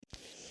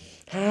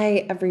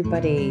Hi,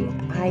 everybody.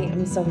 I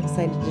am so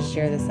excited to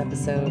share this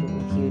episode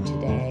with you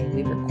today.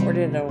 We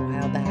recorded it a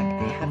while back.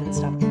 I haven't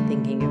stopped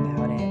thinking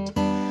about it.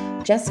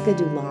 Jessica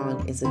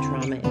DuLong is a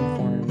trauma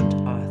informed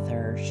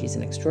author. She's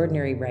an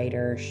extraordinary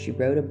writer. She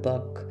wrote a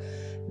book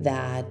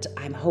that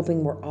I'm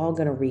hoping we're all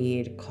going to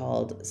read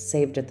called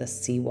Saved at the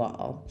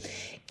Seawall.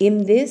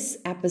 In this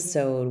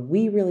episode,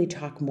 we really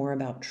talk more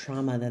about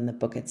trauma than the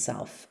book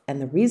itself.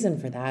 And the reason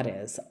for that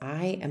is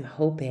I am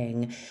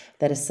hoping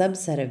that a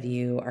subset of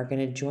you are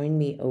going to join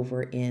me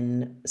over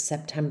in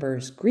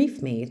September's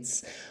Grief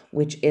Mates,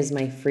 which is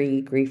my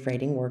free grief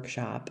writing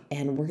workshop.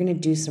 And we're going to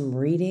do some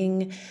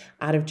reading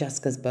out of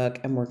Jessica's book,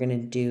 and we're going to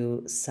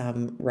do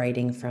some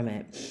writing from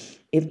it.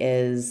 It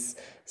is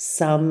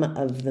some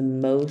of the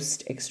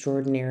most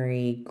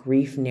extraordinary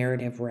grief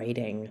narrative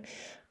writing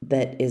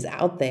that is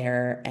out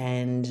there.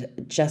 And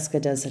Jessica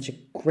does such a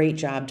great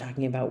job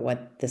talking about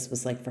what this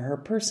was like for her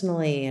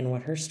personally and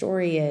what her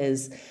story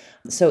is.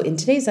 So in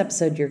today's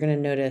episode, you're going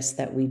to notice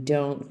that we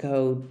don't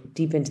go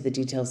deep into the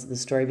details of the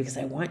story because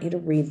I want you to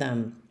read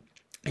them.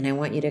 And I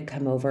want you to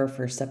come over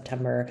for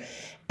September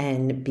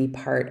and be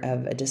part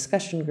of a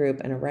discussion group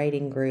and a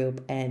writing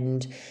group.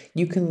 And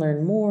you can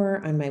learn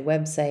more on my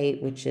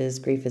website, which is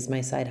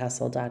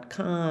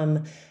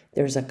griefismysidehustle.com.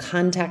 There's a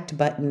contact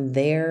button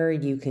there.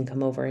 You can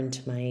come over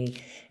into my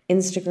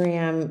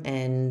Instagram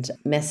and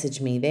message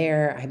me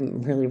there.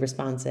 I'm really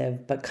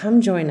responsive, but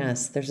come join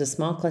us. There's a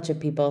small clutch of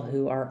people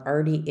who are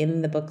already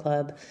in the book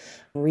club.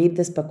 Read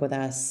this book with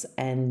us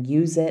and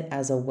use it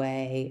as a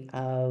way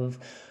of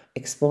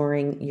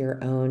exploring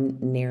your own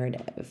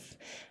narrative.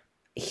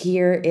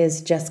 Here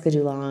is Jessica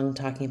DuLong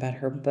talking about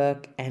her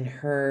book and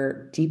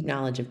her deep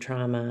knowledge of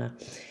trauma.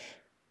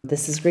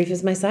 This is Grief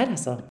is My Side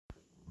Hustle.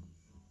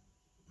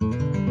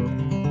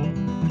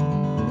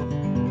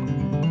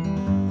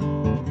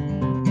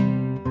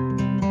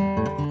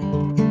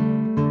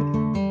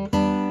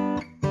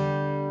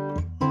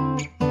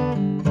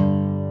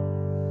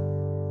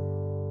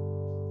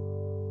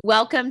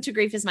 Welcome to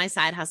Grief is My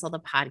Side Hustle, the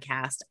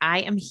podcast.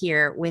 I am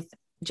here with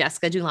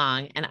Jessica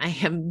DuLong, and I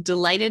am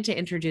delighted to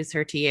introduce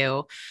her to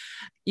you.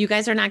 You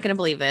guys are not going to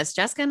believe this.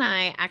 Jessica and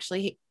I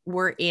actually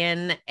were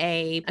in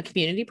a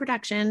community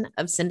production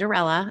of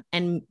Cinderella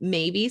and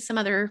maybe some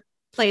other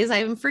plays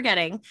I'm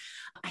forgetting.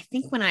 I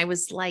think when I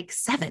was like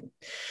 7.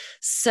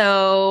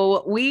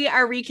 So we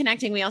are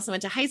reconnecting. We also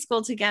went to high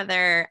school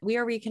together. We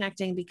are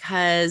reconnecting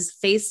because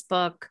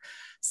Facebook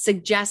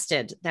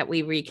suggested that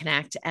we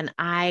reconnect. And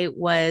I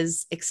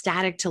was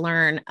ecstatic to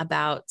learn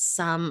about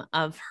some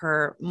of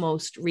her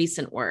most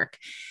recent work.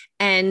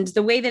 And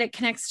the way that it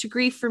connects to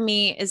grief for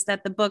me is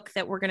that the book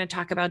that we're going to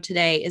talk about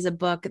today is a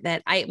book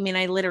that I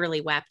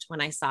literally wept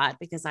when I saw it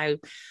because I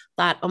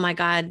thought, oh my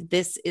God,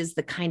 this is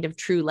the kind of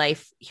true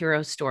life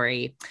hero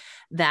story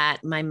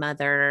that my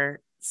mother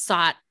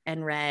sought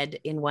and read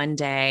in one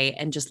day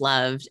and just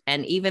loved.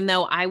 And even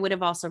though I would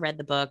have also read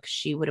the book,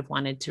 she would have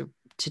wanted to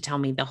tell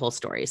me the whole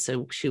story.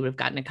 So she would have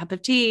gotten a cup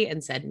of tea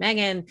and said,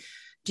 Megan,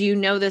 do you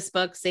know this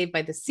book, Saved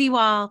by the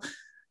Seawall?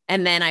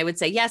 And then I would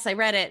say, yes, I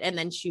read it. And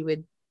then she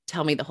would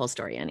tell me the whole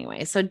story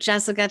anyway. So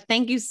Jessica,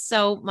 thank you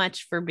so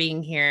much for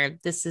being here.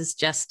 This is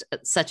just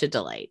such a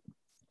delight.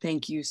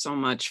 Thank you so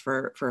much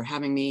for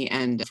having me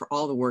and for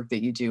all the work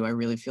that you do. I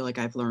really feel like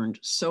I've learned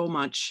so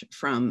much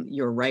from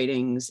your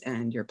writings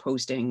and your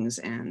postings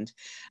and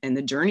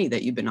the journey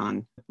that you've been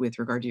on with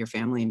regard to your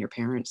family and your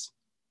parents.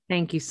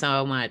 Thank you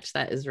so much.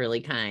 That is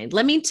really kind.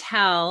 Let me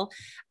tell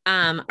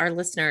our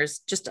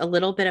listeners just a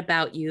little bit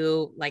about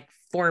you, like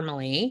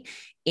formally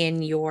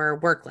in your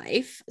work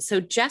life. So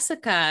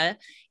Jessica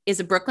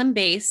is a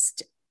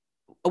Brooklyn-based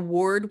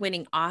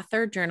award-winning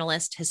author,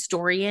 journalist,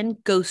 historian,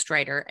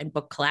 ghostwriter, and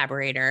book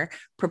collaborator,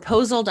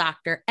 proposal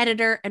doctor,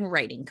 editor, and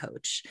writing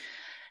coach.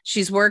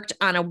 She's worked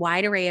on a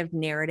wide array of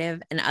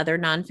narrative and other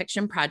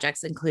nonfiction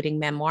projects, including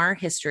memoir,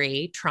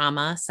 history,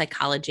 trauma,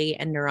 psychology,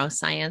 and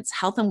neuroscience,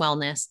 health and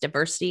wellness,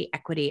 diversity,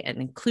 equity, and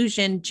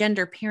inclusion,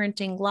 gender,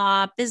 parenting,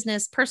 law,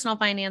 business, personal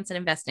finance, and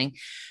investing.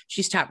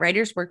 She's taught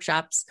writers'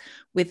 workshops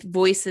with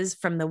voices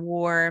from the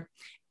war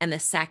and the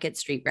Sackett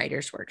Street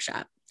Writers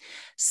Workshop.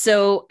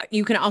 So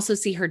you can also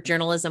see her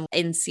journalism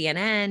in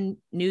CNN,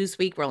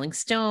 Newsweek, Rolling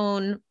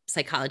Stone,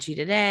 Psychology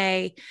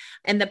Today.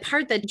 And the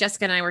part that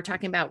Jessica and I were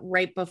talking about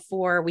right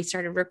before we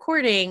started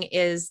recording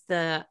is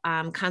the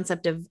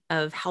concept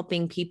of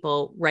helping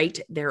people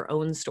write their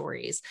own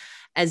stories.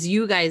 As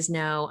you guys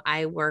know,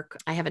 I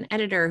have an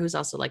editor who's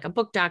also like a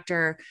book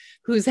doctor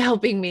who's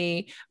helping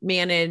me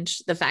manage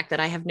the fact that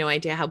I have no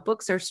idea how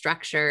books are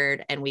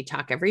structured. And we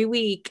talk every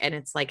week, and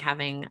it's like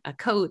having a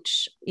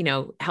coach,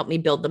 help me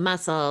build the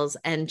muscles.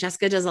 And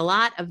Jessica does a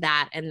lot of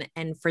that.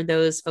 And for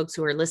those folks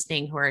who are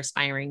listening, who are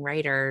aspiring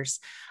writers,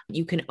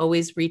 you can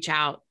always reach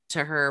out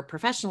to her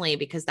professionally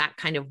because that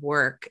kind of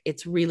work,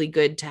 it's really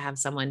good to have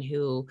someone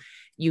who,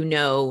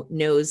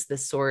 knows the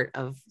sort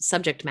of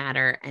subject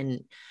matter.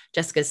 And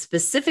Jessica's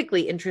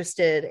specifically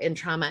interested in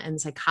trauma and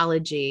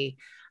psychology,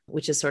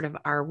 which is sort of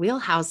our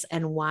wheelhouse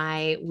and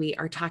why we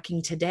are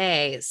talking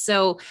today.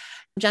 So,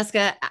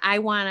 Jessica, I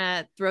want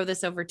to throw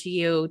this over to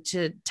you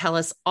to tell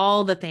us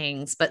all the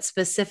things, but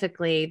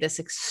specifically this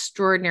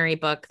extraordinary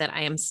book that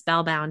I am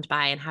spellbound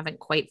by and haven't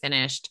quite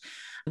finished,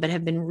 but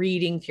have been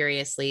reading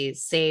furiously,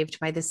 Saved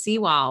by the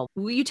Seawall.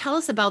 Will you tell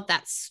us about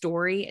that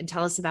story and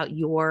tell us about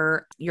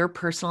your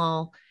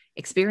personal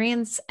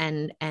experience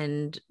and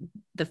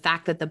the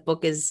fact that the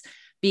book is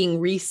being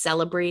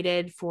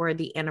re-celebrated for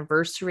the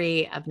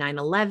anniversary of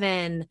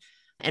 9/11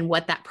 and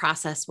what that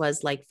process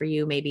was like for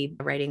you, maybe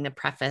writing the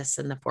preface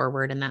and the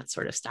foreword and that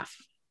sort of stuff?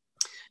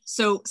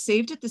 So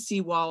Saved at the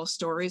Seawall,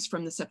 Stories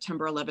from the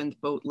September 11th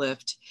Boat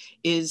Lift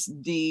is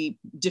the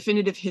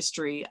definitive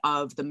history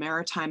of the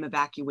maritime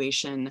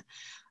evacuation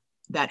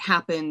that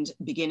happened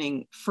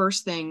beginning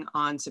first thing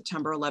on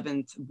September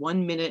 11th,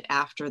 1 minute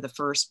after the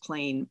first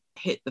plane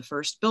hit the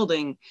first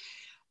building.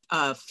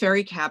 A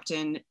ferry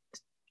captain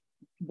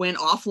went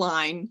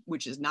offline,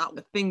 which is not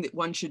the thing that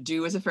one should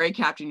do as a ferry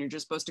captain. You're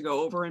just supposed to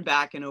go over and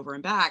back and over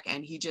and back.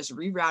 And he just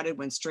rerouted,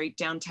 went straight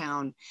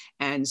downtown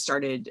and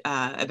started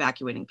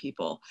evacuating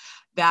people.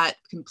 That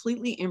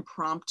completely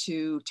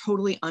impromptu,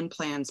 totally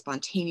unplanned,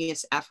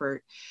 spontaneous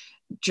effort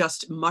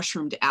just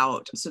mushroomed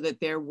out so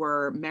that there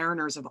were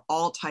mariners of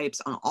all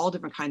types on all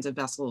different kinds of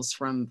vessels,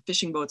 from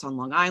fishing boats on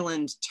Long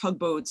Island,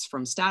 tugboats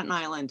from Staten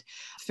Island,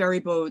 ferry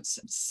boats,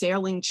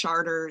 sailing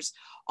charters.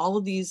 All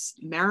of these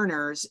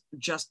mariners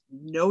just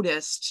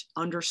noticed,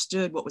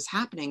 understood what was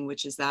happening,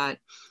 which is that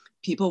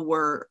people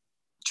were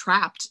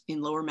trapped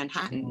in Lower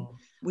Manhattan,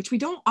 which we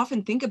don't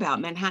often think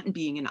about, Manhattan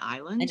being an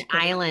island. An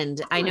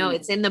island. I know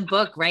it's in the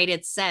book, right?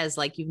 It says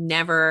like you've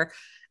never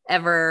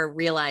ever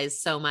realized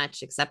so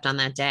much except on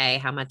that day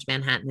how much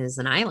Manhattan is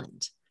an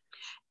island.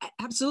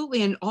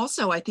 Absolutely. And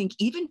also I think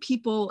even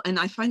people, and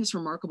I find this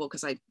remarkable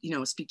because I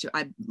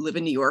live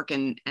in New York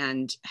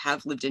and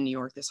have lived in New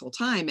York this whole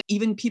time.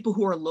 Even people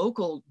who are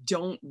local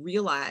don't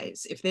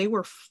realize, if they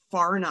were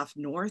far enough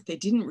north, they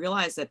didn't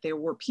realize that there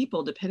were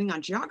people, depending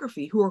on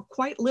geography, who are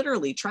quite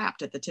literally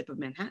trapped at the tip of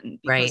Manhattan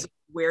because of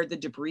where the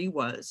debris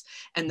was.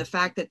 And the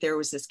fact that there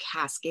was this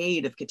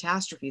cascade of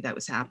catastrophe that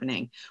was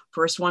happening.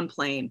 First one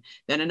plane,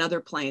 then another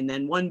plane,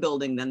 then one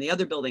building, then the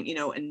other building,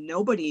 and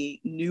nobody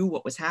knew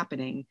what was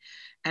happening.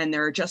 And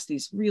there are just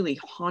these really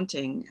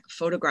haunting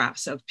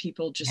photographs of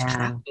people just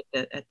trapped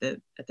at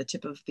the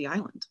tip of the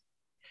island.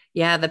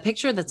 Yeah, the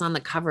picture that's on the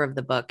cover of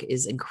the book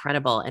is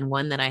incredible and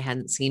one that I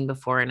hadn't seen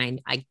before.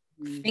 And I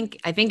think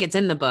it's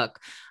in the book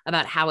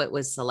about how it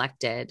was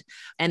selected.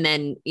 And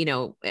then,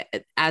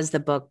 as the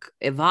book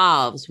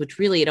evolves, which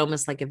really it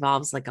almost like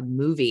evolves like a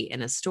movie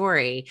and a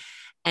story.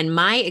 And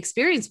my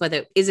experience with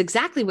it is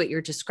exactly what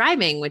you're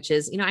describing, which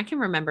is, I can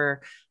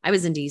remember I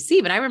was in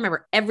DC, but I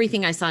remember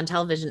everything I saw on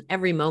television,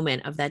 every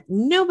moment of that.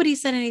 Nobody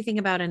said anything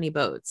about any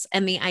boats.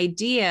 And the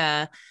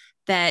idea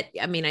that,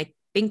 I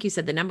think you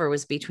said the number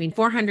was between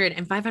 400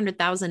 and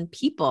 500,000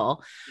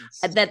 people,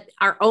 that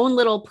our own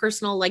little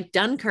personal, like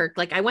Dunkirk,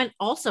 like I went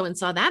also and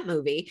saw that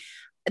movie.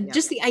 Yeah.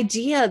 Just the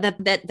idea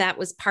that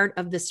was part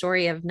of the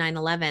story of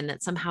 9/11,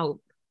 that somehow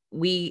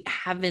we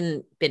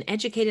haven't been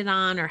educated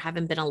on or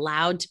haven't been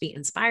allowed to be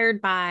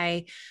inspired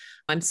by.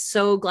 I'm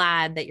so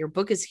glad that your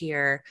book is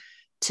here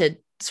to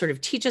sort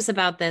of teach us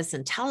about this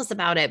and tell us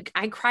about it.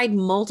 I cried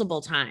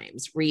multiple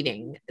times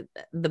reading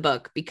the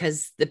book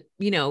because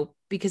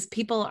because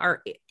people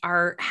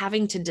are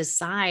having to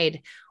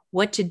decide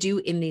what to do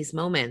in these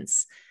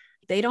moments.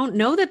 They don't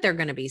know that they're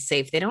going to be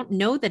safe. They don't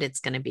know that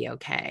it's going to be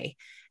okay.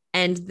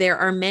 And there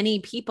are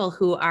many people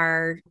who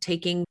are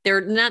taking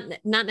they're not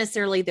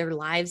necessarily their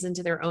lives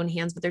into their own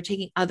hands, but they're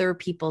taking other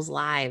people's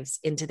lives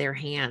into their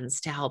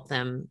hands to help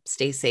them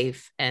stay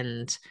safe.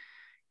 And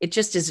it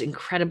just is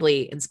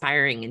incredibly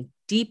inspiring and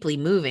deeply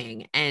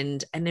moving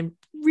and a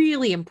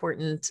really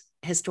important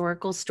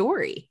historical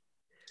story.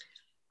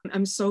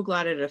 I'm so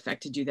glad it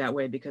affected you that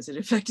way, because it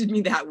affected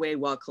me that way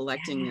while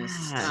collecting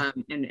this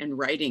and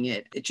writing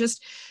it. It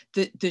just,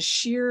 the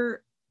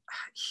sheer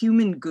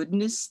human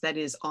goodness that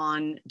is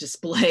on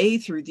display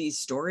through these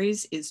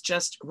stories is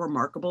just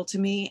remarkable to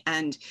me.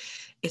 And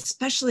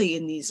especially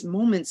in these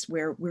moments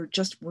where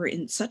we're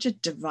in such a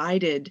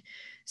divided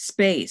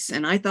space.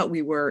 And I thought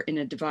we were in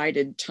a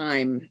divided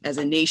time as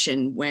a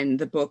nation when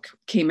the book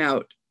came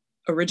out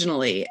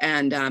originally.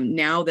 And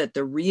now that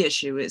the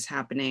reissue is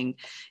happening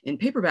in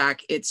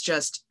paperback, it's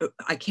just,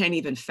 I can't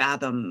even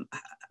fathom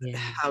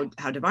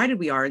how divided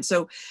we are. And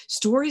so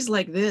stories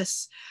like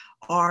this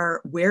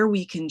are where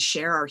we can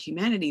share our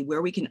humanity,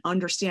 where we can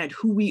understand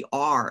who we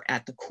are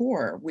at the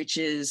core, which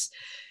is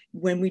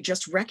when we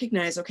just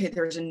recognize, okay,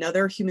 there's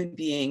another human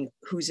being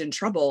who's in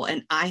trouble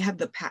and I have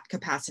the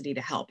capacity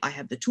to help. I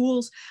have the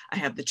tools, I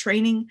have the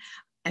training.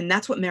 And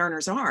that's what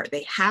mariners are.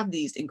 They have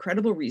these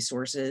incredible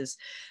resources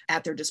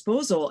at their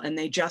disposal. And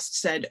they just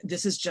said,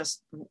 this is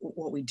just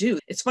what we do.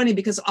 It's funny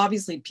because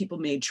obviously people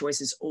made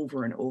choices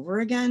over and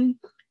over again.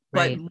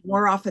 But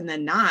more often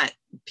than not,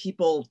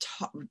 people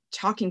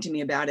talking to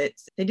me about it,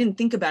 they didn't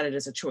think about it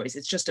as a choice.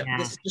 It's just,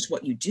 this is just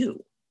what you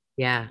do.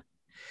 Yeah.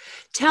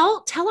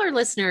 Tell our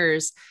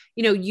listeners,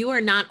 you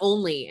are not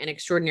only an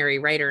extraordinary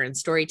writer and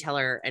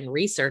storyteller and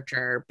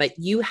researcher, but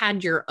you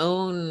had your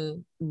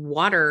own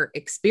water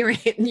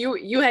experience.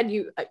 You had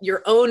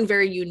your own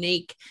very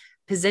unique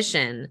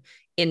position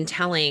in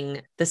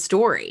telling the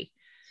story.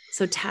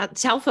 So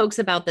tell folks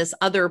about this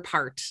other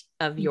part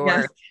of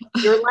your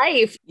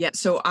life. Yeah.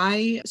 So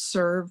I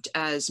served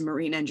as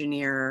marine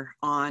engineer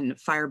on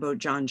Fireboat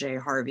John J.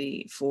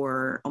 Harvey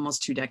for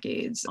almost 2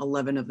 decades,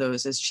 11 of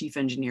those as chief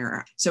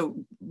engineer.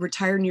 So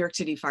retired New York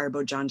City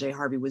Fireboat John J.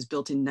 Harvey was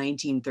built in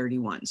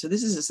 1931. So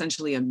this is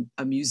essentially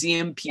a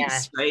museum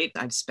piece, right?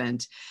 I've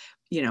spent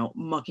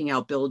mucking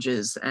out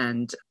bilges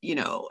and,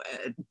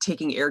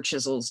 taking air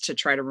chisels to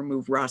try to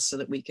remove rust so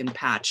that we can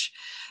patch,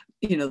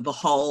 the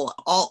hull,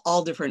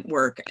 all different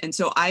work. And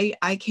so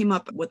I came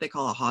up what they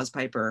call a hawse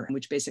piper,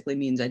 which basically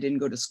means I didn't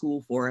go to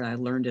school for it. I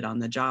learned it on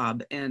the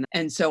job. And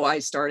so I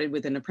started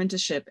with an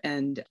apprenticeship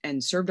and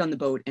served on the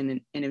boat.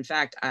 And in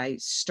fact, I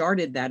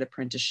started that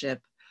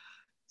apprenticeship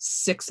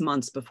 6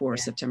 months before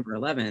September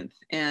 11th.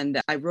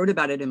 And I wrote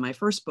about it in my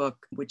first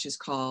book, which is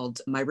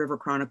called My River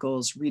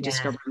Chronicles,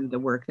 Rediscovering the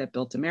Work That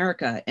Built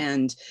America,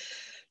 and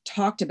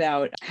talked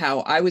about how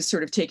I was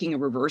sort of taking a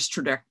reverse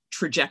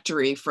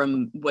trajectory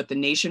from what the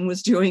nation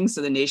was doing.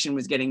 So the nation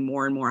was getting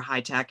more and more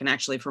high tech. And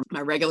actually from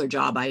my regular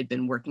job, I had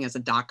been working as a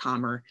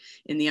dot-commer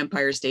in the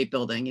Empire State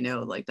Building,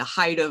 like the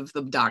height of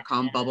the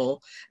dot-com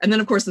bubble. And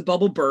then of course the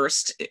bubble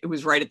burst. It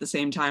was right at the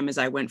same time as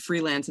I went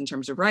freelance in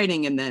terms of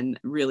writing and then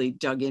really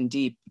dug in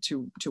deep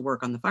to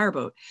work on the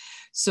Fireboat.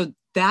 So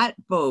that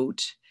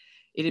boat,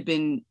 it had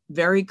been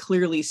very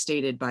clearly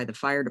stated by the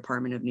fire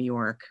department of New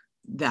York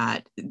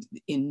that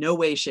in no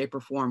way, shape,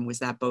 or form was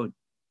that boat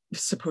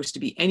supposed to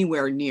be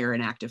anywhere near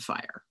an active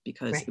fire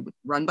because it was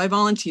run by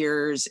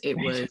volunteers. It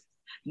was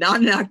not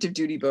an active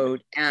duty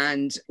boat.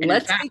 And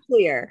let's be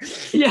clear.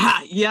 Yeah,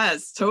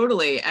 yes,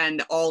 totally.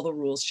 And all the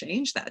rules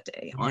changed that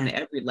day on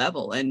every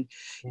level. And,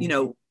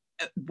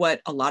 what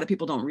a lot of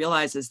people don't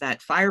realize is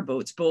that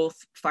fireboats, both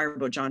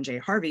Fireboat John J.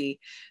 Harvey,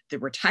 the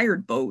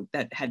retired boat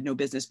that had no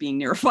business being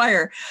near a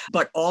fire,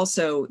 but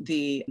also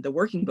the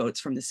working boats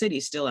from the city,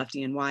 still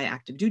FDNY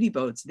active duty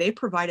boats, they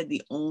provided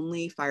the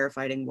only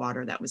firefighting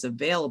water that was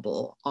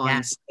available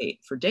on site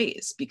for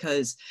days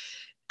because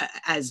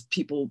as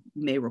people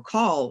may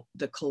recall,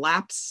 the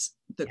collapses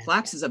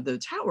of the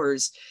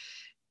towers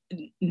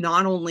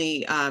not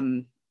only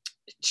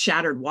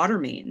shattered water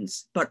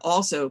mains, but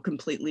also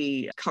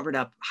completely covered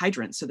up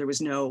hydrants. So there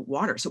was no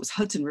water. So it was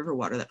Hudson River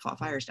water that fought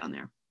fires down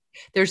there.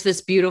 There's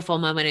this beautiful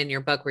moment in your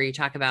book where you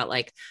talk about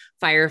like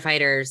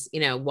firefighters,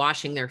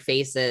 washing their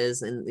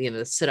faces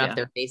and, sit up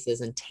their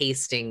faces and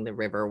tasting the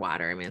river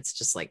water. I mean, it's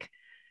just like,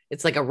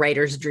 it's like a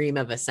writer's dream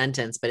of a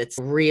sentence, but it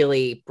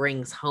really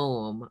brings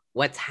home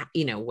what's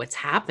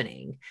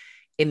happening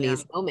in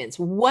these moments.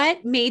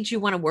 What made you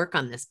want to work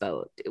on this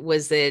boat?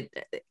 Was it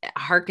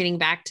hearkening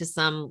back to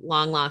some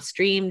long lost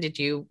dream? Did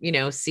you,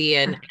 see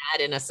an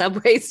ad in a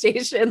subway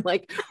station?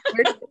 Like,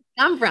 where did it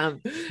come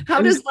from?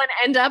 How does one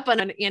end up on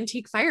an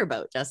antique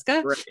fireboat,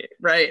 Jessica?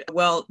 Right.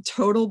 Well,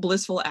 total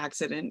blissful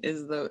accident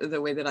is the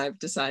way that I've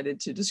decided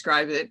to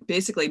describe it.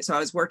 Basically, so I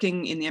was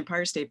working in the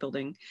Empire State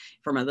Building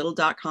for my little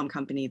 .com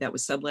company that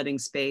was subletting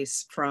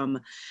space from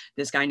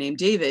this guy named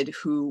David,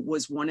 who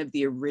was one of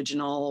the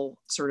original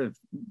sort of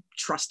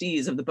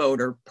trustees of the boat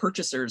or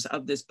purchasers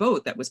of this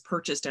boat that was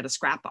purchased at a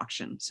scrap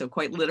auction. So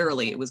quite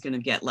literally, it was going to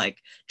get like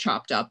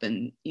chopped up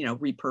and,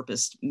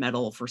 repurposed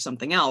metal for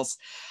something else.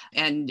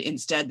 And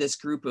instead, this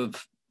group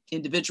of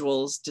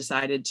individuals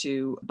decided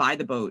to buy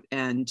the boat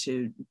and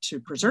to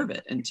preserve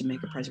it and to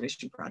make a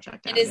preservation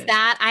project out of it. Is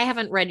that, I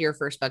haven't read your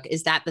first book.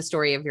 Is that the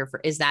story of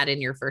is that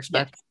in your first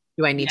book?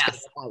 Do I need to get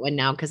that one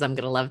now? Because I'm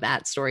going to love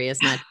that story as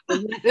much.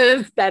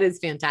 That is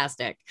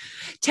fantastic.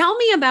 Tell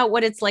me about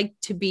what it's like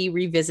to be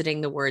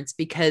revisiting the words,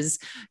 because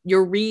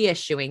you're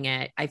reissuing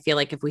it. I feel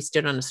like if we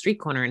stood on a street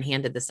corner and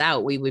handed this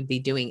out, we would be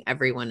doing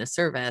everyone a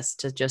service,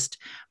 to just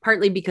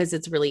partly because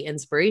it's really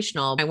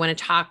inspirational. I want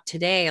to talk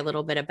today a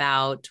little bit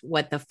about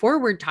what the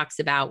foreword talks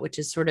about, which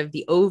is sort of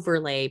the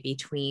overlay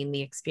between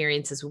the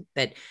experiences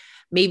that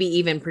maybe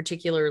even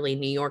particularly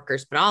New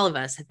Yorkers, but all of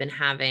us have been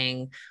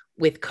having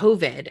with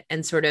COVID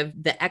and sort of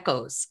the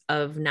echoes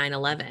of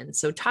 9/11.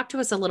 So talk to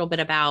us a little bit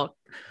about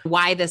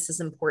why this is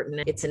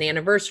important. It's an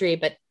anniversary,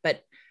 but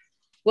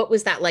what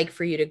was that like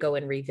for you to go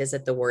and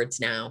revisit the words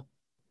now?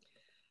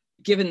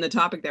 Given the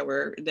topic that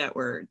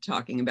we're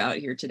talking about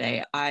here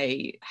today,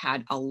 I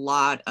had a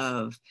lot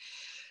of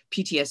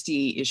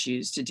PTSD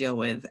issues to deal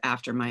with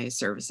after my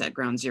service at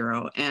Ground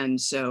Zero. And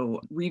so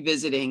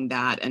revisiting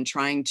that and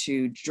trying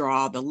to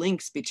draw the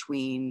links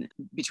between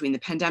the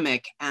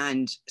pandemic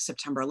and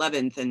September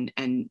 11th,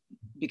 and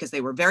because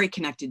they were very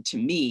connected to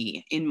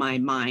me in my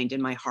mind,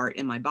 in my heart,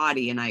 in my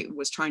body. And I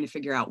was trying to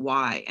figure out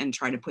why and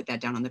try to put that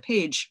down on the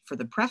page for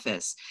the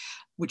preface,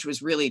 which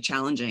was really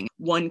challenging.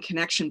 One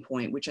connection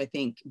point, which I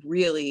think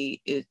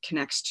really it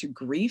connects to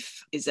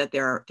grief, is that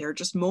there are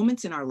just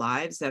moments in our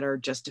lives that are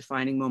just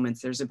defining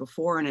moments. There's a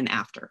before and an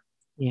after.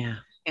 Yeah.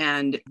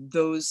 And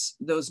those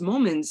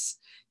moments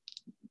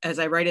as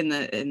I write in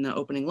the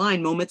opening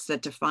line, moments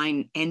that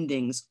define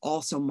endings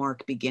also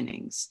mark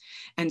beginnings.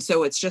 And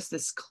so it's just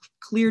this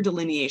clear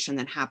delineation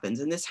that happens.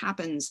 And this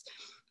happens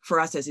for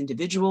us as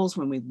individuals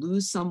when we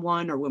lose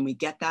someone, or when we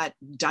get that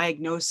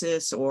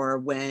diagnosis, or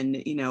when,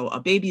 you know, a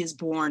baby is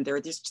born. There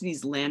are just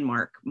these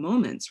landmark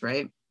moments,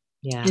 right?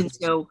 Yeah. And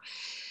so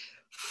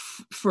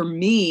for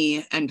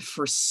me, and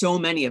for so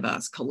many of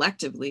us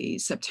collectively,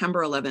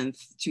 September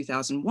 11th,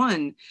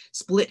 2001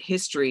 split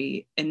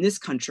history in this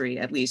country,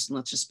 at least. And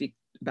let's just speak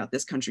about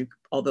this country,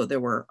 although there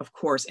were, of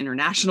course,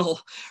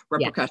 international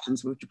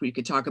repercussions, which we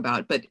could talk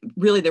about, but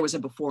really there was a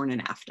before and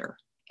an after.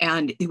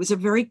 And it was a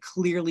very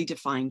clearly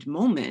defined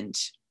moment.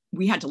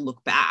 We had to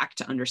look back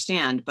to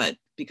understand, but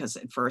because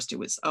at first it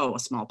was, a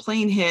small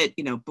plane hit,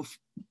 you know,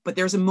 but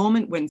there's a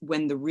moment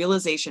when the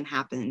realization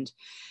happened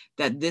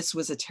that this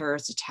was a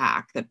terrorist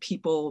attack, that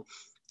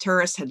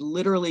terrorists had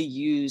literally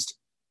used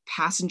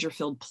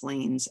passenger-filled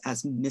planes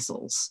as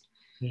missiles.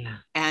 Yeah.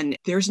 And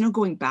there's no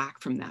going back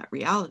from that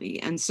reality.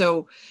 And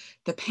so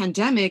the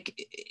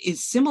pandemic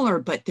is similar,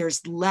 but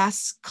there's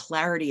less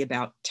clarity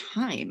about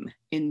time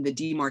in the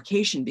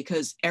demarcation,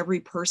 because every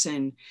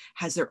person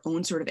has their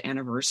own sort of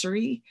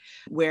anniversary,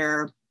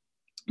 where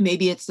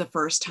maybe it's the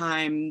first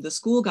time the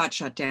school got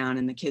shut down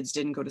and the kids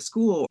didn't go to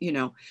school. You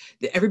know,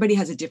 everybody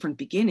has a different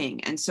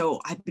beginning. And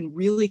so I've been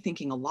really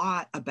thinking a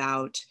lot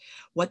about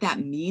what that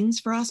means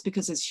for us,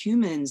 because as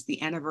humans,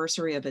 the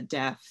anniversary of a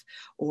death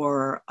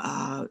or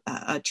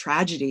a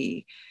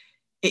tragedy,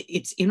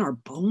 it's in our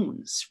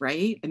bones,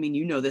 right? I mean,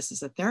 you know this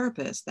as a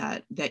therapist,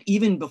 that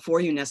even before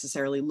you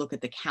necessarily look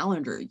at the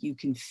calendar, you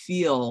can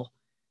feel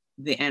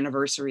the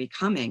anniversary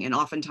coming. And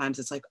oftentimes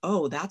it's like,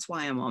 oh, that's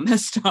why I'm all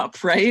messed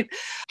up, right?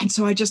 And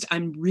so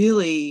I'm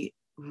really,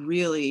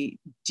 really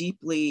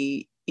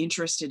deeply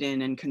interested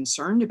in and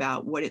concerned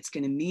about what it's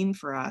going to mean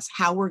for us,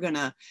 how we're going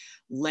to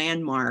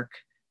landmark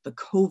the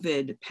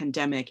COVID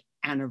pandemic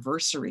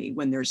anniversary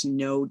when there's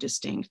no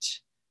distinct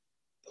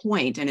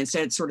point. And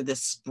instead it's sort of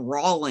this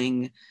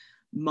sprawling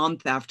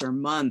month after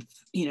month,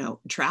 you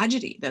know,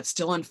 tragedy that's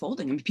still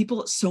unfolding. I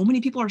mean, so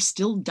many people are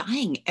still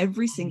dying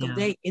every single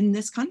day in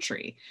this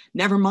country,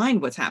 never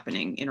mind what's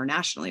happening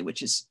internationally,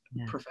 which is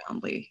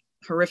profoundly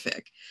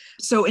horrific.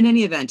 So in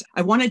any event,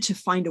 I wanted to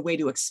find a way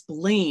to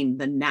explain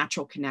the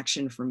natural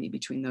connection for me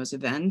between those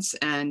events,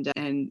 and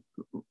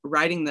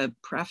writing the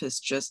preface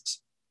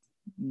just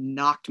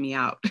knocked me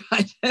out.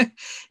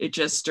 It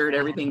just stirred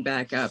everything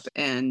back up.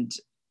 And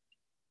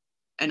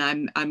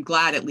I'm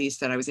glad, at least,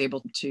 that I was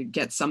able to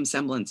get some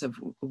semblance of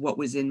what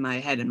was in my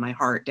head and my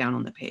heart down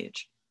on the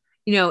page.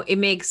 You know, it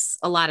makes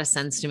a lot of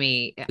sense to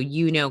me,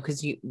 you know,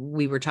 because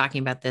we were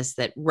talking about this,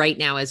 that right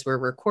now, as we're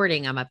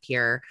recording, I'm up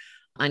here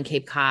on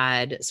Cape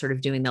Cod, sort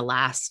of doing the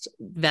last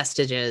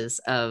vestiges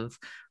of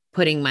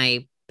putting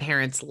my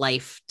parents'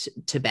 life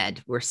to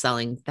bed. We're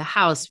selling the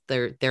house.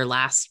 Their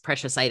last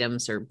precious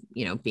items are,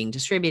 you know, being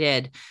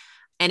distributed.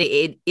 And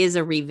it is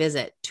a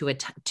revisit to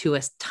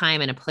a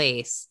time and a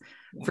place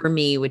for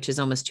me, which is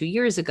almost 2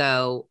 years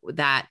ago,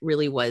 that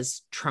really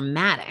was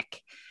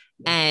traumatic.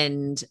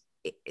 And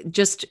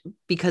just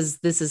because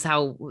this is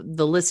how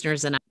the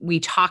listeners and we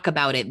talk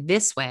about it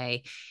this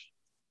way,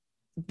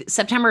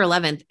 September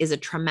 11th is a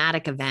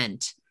traumatic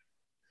event.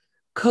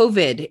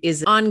 COVID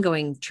is an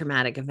ongoing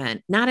traumatic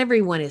event. Not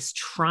everyone is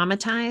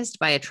traumatized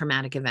by a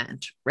traumatic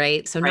event,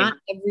 right? So not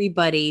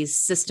everybody's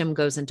system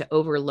goes into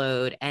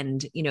overload.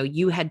 And, you know,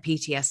 you had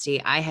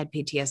PTSD, I had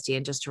PTSD.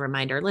 And just to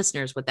remind our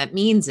listeners, what that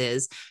means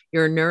is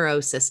your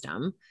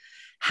neurosystem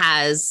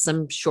has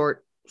some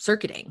short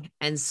circuiting.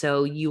 And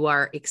so you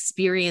are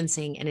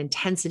experiencing an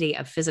intensity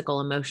of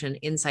physical emotion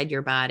inside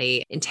your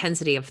body,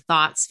 intensity of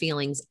thoughts,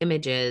 feelings,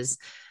 images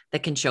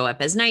that can show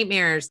up as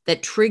nightmares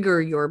that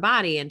trigger your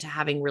body into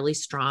having really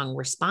strong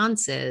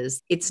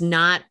responses. It's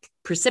not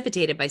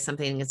precipitated by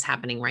something that's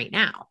happening right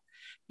now.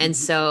 And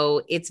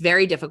so it's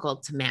very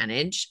difficult to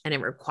manage. And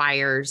it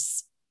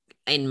requires,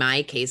 in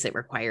my case, it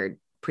required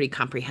pretty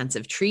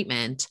comprehensive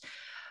treatment,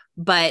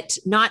 but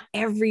not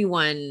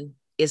everyone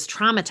is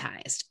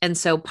traumatized. And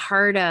so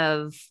part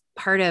of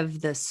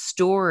the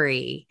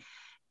story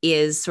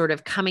is sort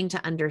of coming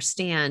to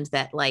understand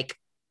that, like,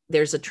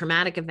 there's a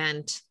traumatic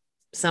event.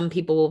 Some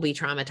people will be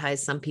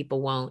traumatized, some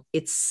people won't.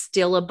 It's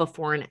still a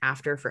before and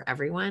after for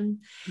everyone.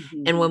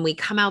 And when we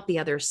come out the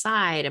other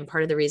side, and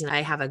part of the reason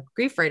I have a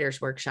grief writers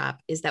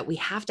workshop is that we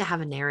have to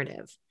have a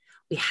narrative.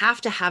 We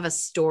have to have a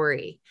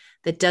story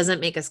that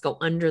doesn't make us go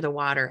under the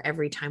water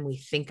every time we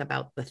think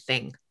about the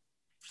thing.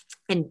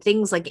 And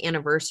things like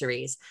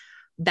anniversaries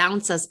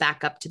bounce us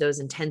back up to those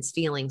intense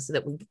feelings so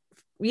that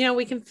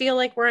we can feel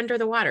like we're under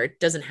the water. It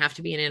doesn't have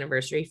to be an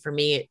anniversary. For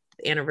me,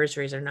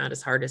 anniversaries are not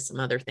as hard as some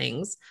other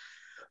things.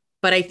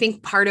 But I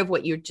think part of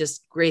what you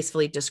just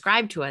gracefully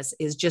described to us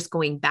is just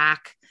going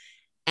back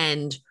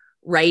and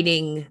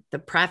writing the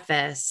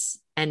preface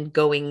and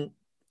going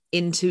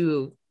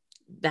into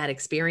that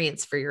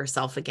experience for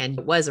yourself again.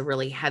 It was a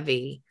really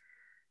heavy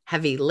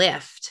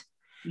lift.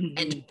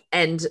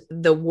 And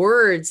the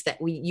words that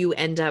you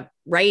end up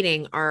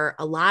writing are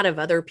a lot of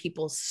other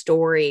people's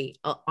story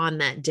on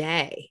that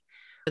day.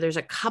 there's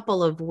a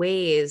couple of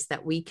ways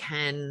that we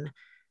can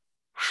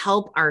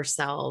help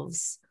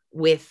ourselves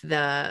with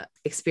the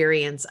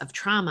experience of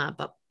trauma,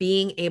 but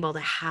being able to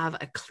have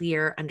a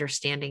clear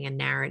understanding and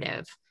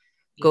narrative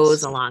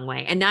goes a long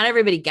way. And not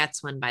everybody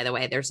gets one, by the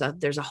way. There's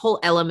a whole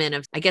element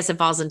of, I guess it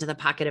falls into the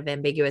pocket of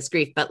ambiguous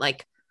grief, but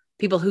like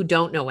people who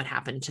don't know what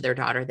happened to their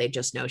daughter, they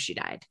just know she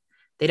died.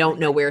 They don't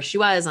know where she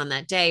was on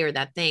that day or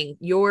that thing.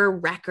 Your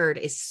record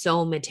is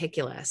so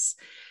meticulous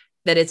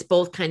that it's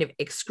both kind of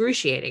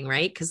excruciating,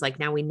 right? Because like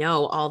now we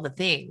know all the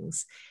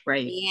things.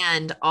 Right.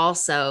 And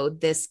also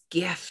this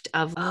gift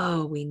of,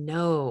 oh, we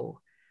know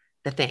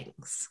the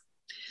things.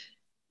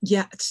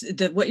 Yeah,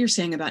 what you're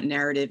saying about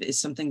narrative is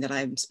something that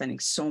I'm spending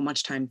so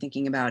much time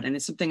thinking about, and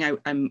it's something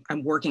I'm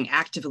working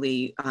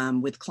actively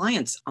with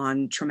clients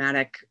on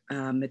traumatic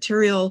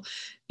material.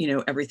 You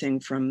know, everything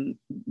from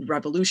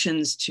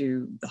revolutions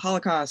to the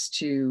Holocaust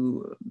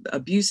to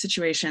abuse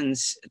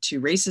situations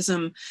to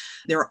racism.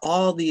 There are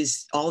all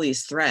these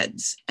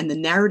threads, and the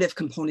narrative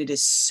component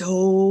is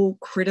so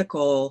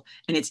critical.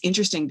 And it's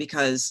interesting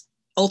because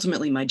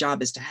ultimately my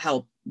job is to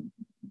help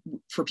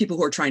for people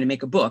who are trying to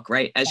make a book,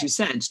 right? As you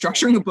said,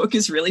 structuring a book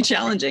is really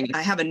challenging.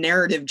 I have a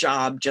narrative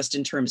job just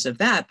in terms of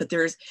that, but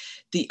there's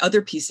the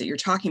other piece that you're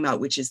talking about,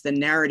 which is the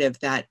narrative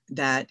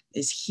that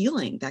is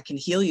healing, that can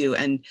heal you.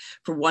 And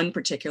for one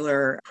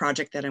particular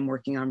project that I'm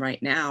working on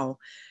right now,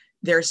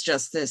 there's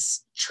just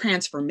this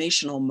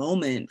transformational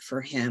moment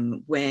for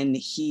him when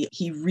he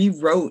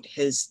rewrote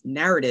his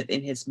narrative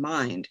in his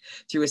mind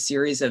through a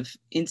series of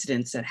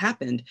incidents that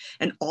happened.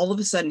 And all of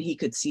a sudden he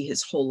could see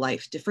his whole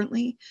life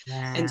differently.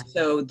 Yeah. And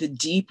so the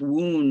deep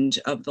wound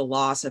of the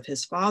loss of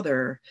his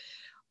father,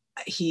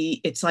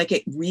 it's like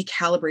it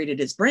recalibrated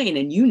his brain.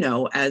 And you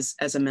know, as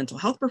a mental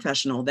health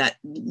professional, that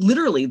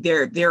literally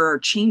there are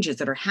changes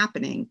that are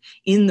happening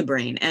in the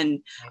brain.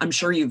 And I'm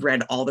sure you've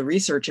read all the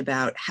research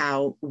about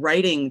how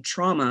writing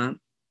trauma,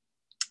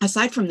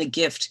 aside from the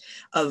gift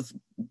of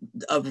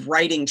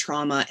writing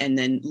trauma and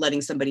then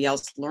letting somebody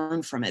else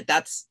learn from it,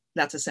 that's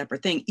a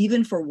separate thing.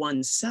 Even for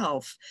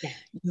oneself,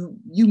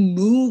 you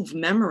move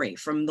memory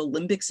from the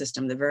limbic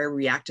system, the very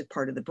reactive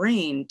part of the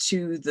brain,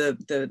 to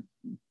the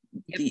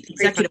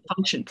executive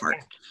function part,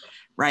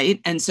 right?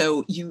 And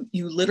so you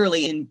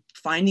literally, in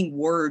finding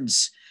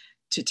words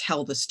to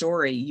tell the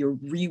story, you're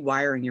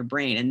rewiring your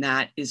brain. And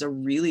that is a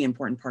really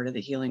important part of the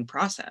healing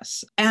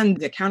process. And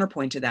the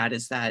counterpoint to that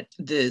is that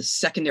the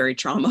secondary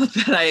trauma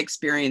that I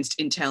experienced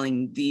in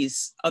telling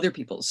these other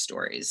people's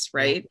stories,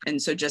 right? Yeah.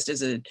 And so just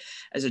as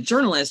a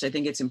journalist, I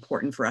think it's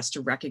important for us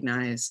to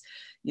recognize,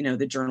 you know,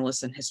 the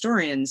journalists and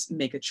historians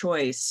make a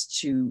choice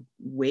to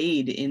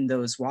wade in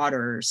those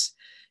waters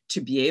to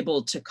be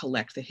able to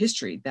collect the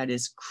history that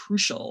is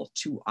crucial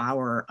to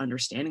our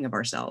understanding of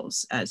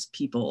ourselves as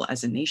people,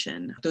 as a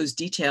nation. Those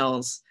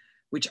details,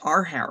 which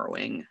are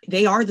harrowing,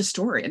 they are the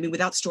story. I mean,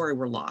 without story,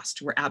 we're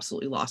lost. We're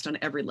absolutely lost on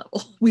every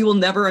level. We will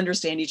never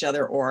understand each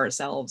other or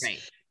ourselves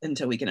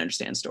until we can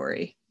understand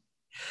story.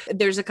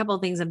 There's a couple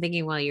of things I'm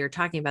thinking while you're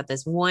talking about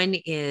this. One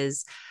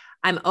is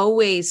I'm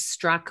always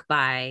struck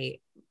by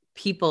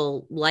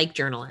people like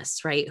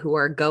journalists, right, who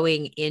are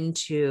going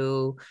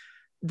into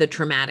the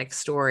traumatic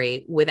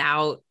story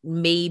without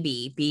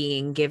maybe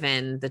being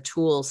given the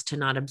tools to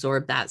not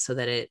absorb that so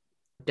that it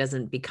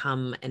doesn't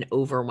become an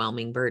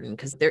overwhelming burden.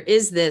 Because there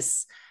is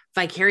this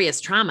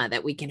vicarious trauma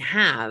that we can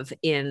have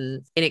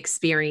in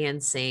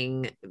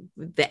experiencing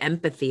the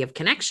empathy of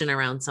connection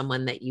around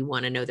someone that you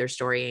want to know their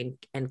story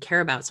and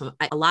care about. So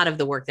a lot of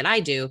the work that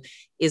I do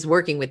is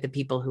working with the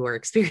people who are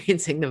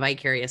experiencing the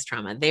vicarious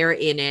trauma. They're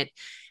in it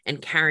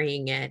and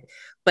carrying it.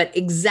 But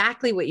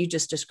exactly what you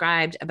just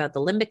described about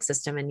the limbic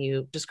system, and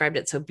you described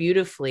it so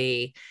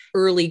beautifully,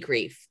 early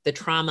grief, the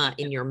trauma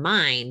in your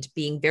mind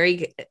being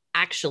very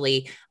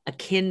actually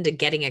akin to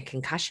getting a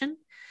concussion.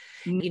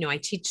 You know, I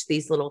teach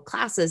these little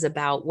classes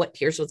about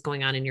here's what's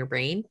going on in your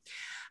brain.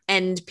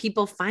 And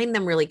people find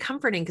them really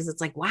comforting because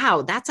it's like,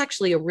 wow, that's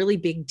actually a really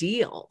big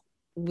deal.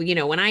 You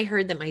know, when I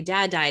heard that my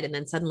dad died and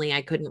then suddenly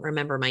I couldn't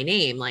remember my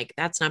name, like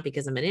that's not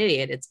because I'm an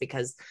idiot. It's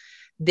because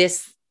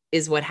this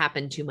is what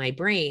happened to my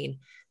brain.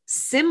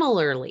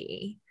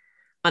 Similarly,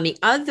 on the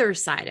other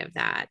side of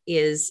that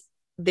is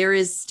there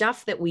is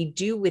stuff that we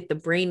do with the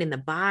brain and the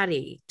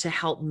body to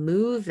help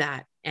move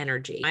that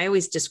energy. I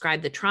always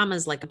describe the trauma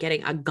as like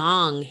getting a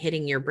gong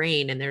hitting your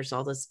brain and there's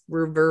all this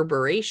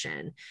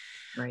reverberation.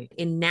 Right.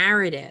 In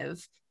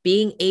narrative,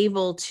 being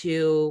able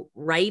to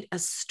write a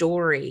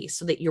story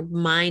so that your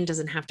mind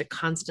doesn't have to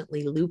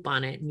constantly loop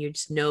on it. And you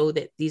just know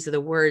that these are the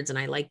words and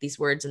I like these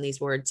words and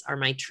these words are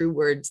my true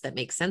words that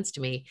make sense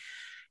to me.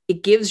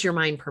 It gives your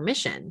mind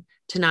permission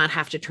to not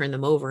have to turn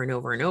them over and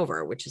over and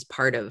over, which is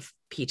part of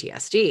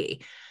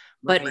PTSD.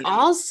 But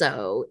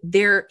also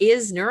there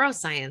is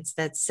neuroscience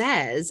that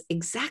says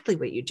exactly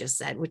what you just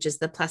said, which is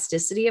the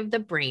plasticity of the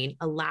brain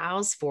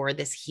allows for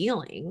this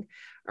healing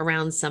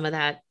around some of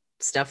that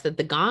stuff that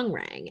the gong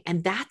rang.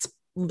 And that's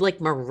like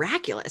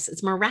miraculous.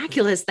 It's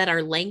miraculous that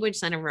our language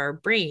center of our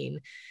brain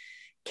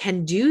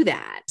can do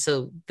that.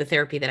 So the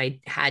therapy that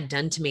I had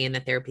done to me and the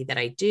therapy that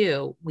I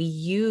do, we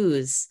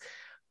use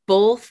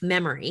both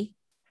memory.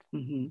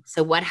 Mm-hmm.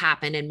 So what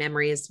happened in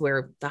memory is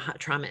where the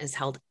trauma is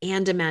held,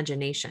 and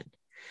imagination.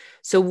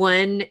 So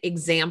one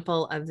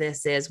example of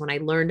this is when I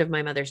learned of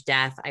my mother's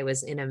death, I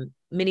was in a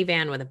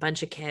minivan with a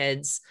bunch of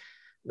kids.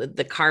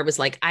 The car was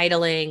like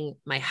idling.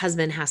 My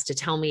husband has to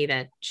tell me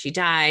that she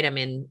died. I'm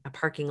in a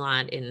parking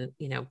lot in,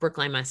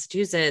 Brookline,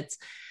 Massachusetts.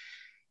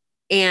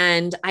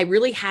 And I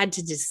really had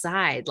to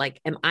decide,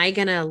 like, am I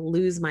going to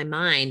lose my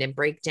mind and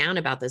break down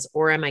about this?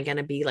 Or am I going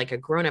to be like a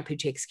grown-up who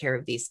takes care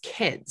of these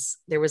kids?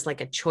 There was like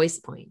a choice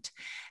point.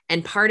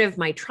 And part of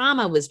my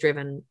trauma was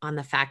driven on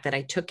the fact that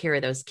I took care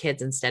of those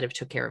kids instead of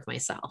took care of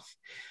myself.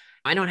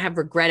 I don't have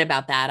regret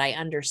about that. I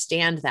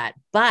understand that.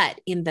 But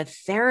in the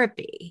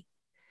therapy,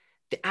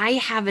 I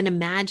have an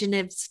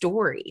imaginative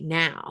story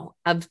now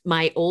of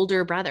my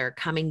older brother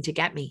coming to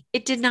get me.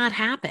 It did not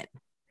happen.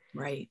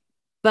 Right.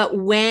 But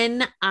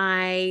when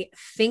I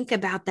think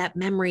about that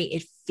memory,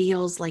 it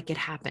feels like it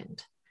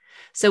happened.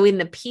 So in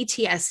the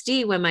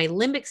PTSD, when my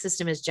limbic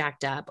system is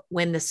jacked up,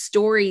 when the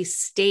story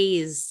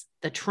stays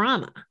the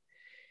trauma,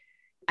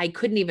 I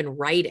couldn't even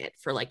write it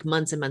for like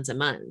months and months and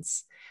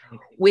months.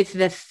 With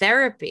the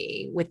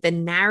therapy, with the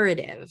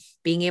narrative,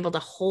 being able to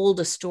hold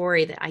a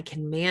story that I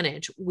can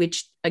manage,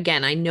 which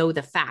again, I know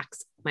the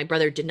facts. My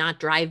brother did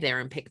not drive there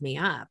and pick me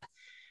up.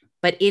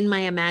 But in my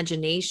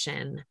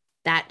imagination,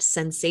 that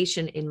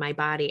sensation in my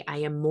body, I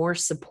am more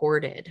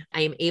supported.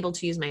 I am able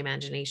to use my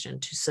imagination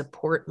to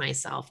support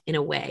myself in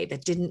a way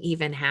that didn't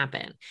even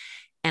happen.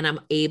 And I'm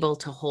able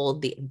to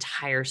hold the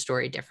entire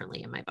story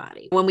differently in my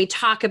body. When we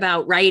talk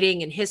about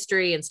writing and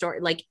history and story,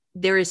 like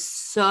there is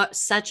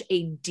such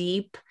a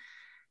deep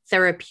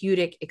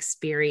therapeutic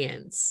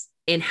experience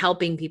in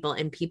helping people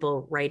and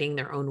people writing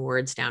their own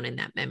words down in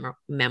that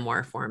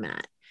memoir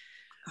format.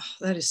 Oh,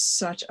 that is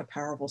such a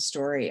powerful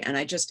story. And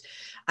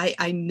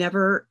I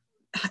never,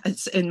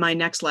 in my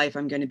next life,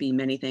 I'm going to be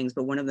many things,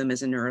 but one of them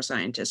is a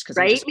neuroscientist.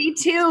 Right? Me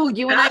too.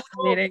 You and I.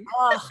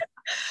 Oh.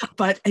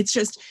 But it's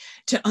just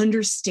to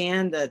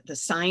understand the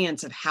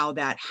science of how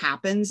that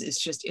happens it's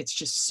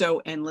just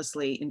so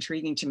endlessly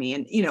intriguing to me.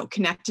 And,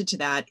 connected to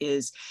that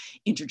is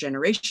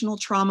intergenerational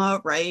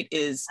trauma, right?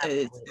 Is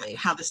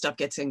how the stuff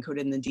gets encoded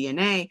in the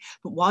DNA.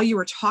 But while you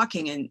were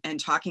talking and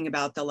talking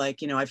about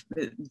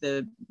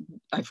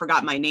I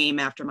forgot my name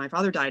after my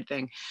father died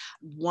thing.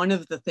 One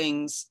of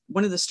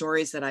the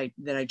stories that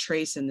I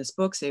trace in this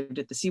book, Saved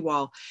at the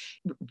Seawall,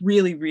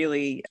 really,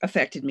 really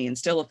affected me and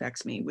still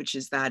affects me, which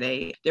is that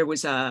there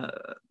was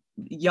a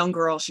young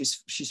girl,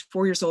 she's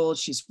 4 years old.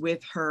 She's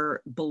with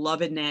her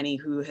beloved nanny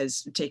who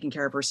has taken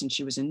care of her since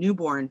she was a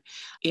newborn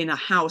in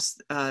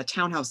a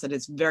townhouse that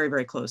is very,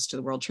 very close to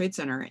the World Trade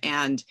Center.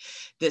 And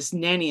this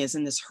nanny is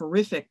in this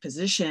horrific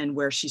position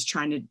where she's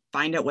trying to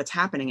find out what's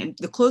happening. And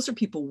the closer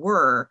people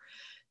were,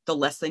 the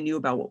less they knew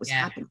about what was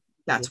happening.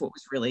 That's what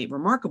was really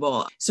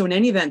remarkable. So in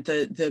any event,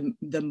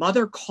 the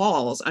mother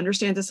calls,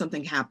 understands there's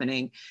something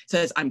happening,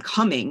 says, I'm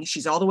coming.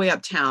 She's all the way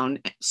uptown,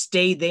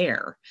 stay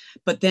there.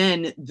 But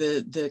then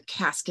the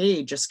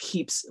cascade just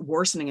keeps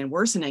worsening and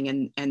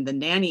worsening. And the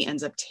nanny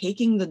ends up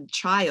taking the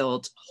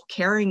child,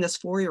 carrying this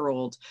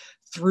 4-year-old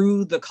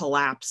through the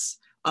collapse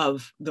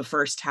of the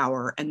first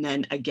tower. And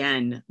then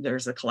again,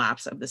 there's a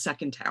collapse of the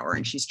second tower,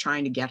 and she's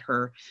trying to get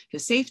her to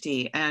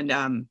safety. And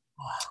oh,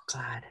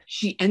 God.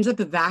 She ends up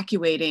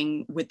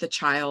evacuating with the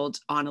child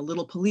on a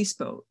little police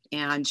boat,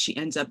 and she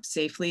ends up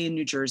safely in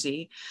New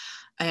Jersey.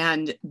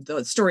 And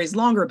the story is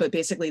longer, but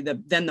basically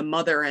then the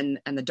mother and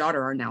the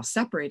daughter are now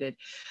separated.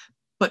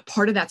 But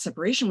part of that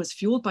separation was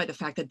fueled by the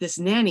fact that this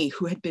nanny,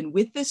 who had been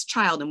with this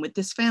child and with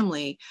this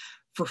family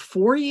for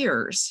 4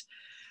 years,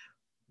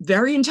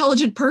 very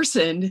intelligent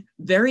person,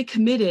 very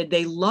committed.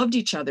 They loved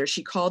each other.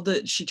 She called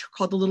the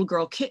little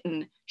girl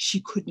Kitten.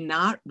 She could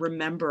not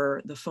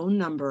remember the phone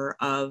number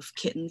of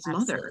Kitten's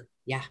mother.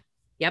 Yeah.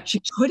 Yep. She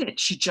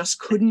just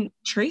couldn't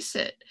trace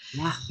it.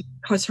 Yeah.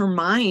 Because her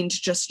mind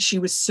she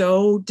was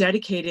so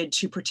dedicated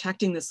to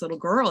protecting this little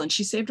girl, and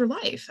she saved her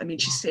life. I mean,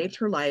 she saved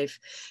her life,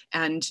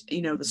 and,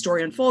 the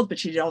story unfolds, but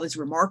she did all these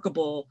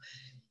remarkable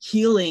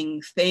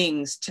healing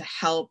things to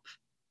help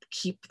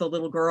keep the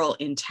little girl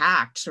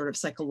intact, sort of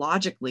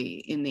psychologically,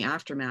 in the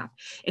aftermath.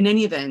 In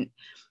any event,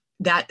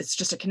 that it's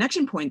just a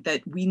connection point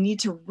that we need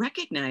to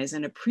recognize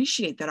and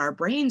appreciate, that our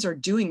brains are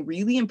doing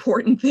really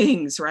important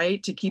things,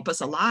 right, to keep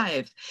us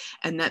alive.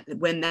 And that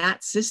when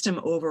that system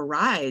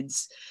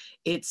overrides,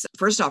 it's,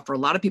 first off, for a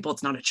lot of people,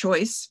 it's not a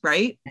choice,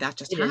 right? That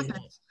just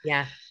happens.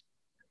 Yeah.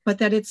 But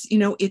that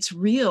it's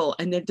real,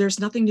 and that there's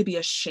nothing to be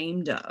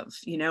ashamed of,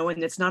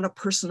 and it's not a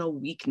personal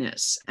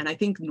weakness. And I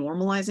think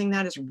normalizing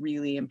that is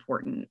really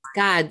important.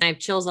 God, I have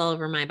chills all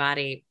over my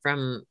body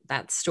from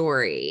that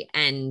story.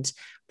 And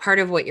part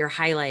of what you're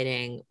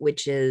highlighting,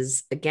 which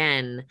is,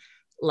 again,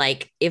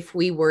 like, if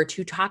we were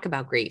to talk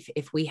about grief,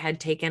 if we had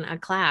taken a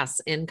class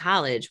in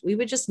college, we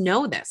would just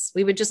know this.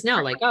 We would just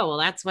know, like, oh, well,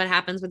 that's what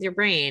happens with your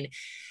brain.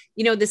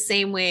 The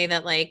same way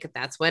that, like,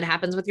 that's what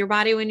happens with your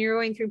body when you're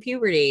going through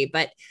puberty.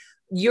 But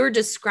you're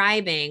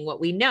describing what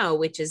we know,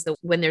 which is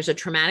when there's a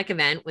traumatic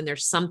event, when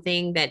there's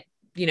something that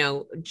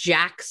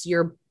jacks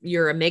your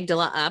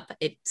amygdala up.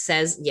 It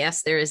says,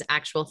 yes, there is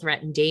actual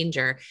threat and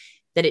danger,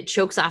 that it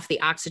chokes off the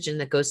oxygen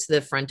that goes to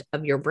the front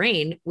of your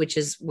brain, which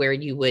is where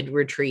you would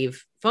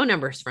retrieve phone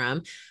numbers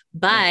from.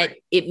 But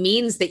it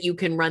means that you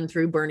can run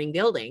through burning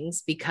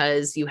buildings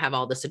because you have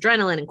all this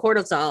adrenaline and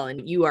cortisol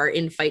and you are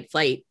in fight,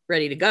 flight,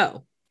 ready to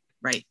go.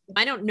 Right.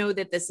 I don't know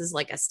that this is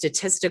like a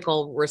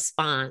statistical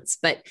response,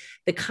 but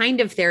the kind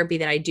of therapy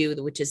that I do,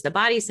 which is the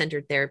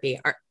body-centered therapy,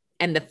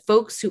 and the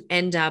folks who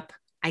end up,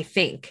 I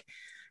think,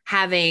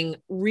 having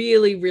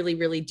really, really,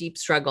 really deep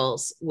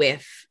struggles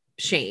with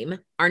shame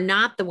are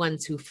not the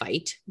ones who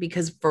fight,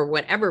 because for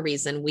whatever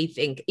reason, we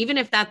think, even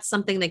if that's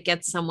something that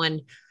gets someone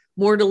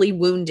mortally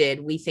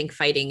wounded, we think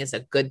fighting is a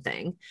good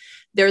thing.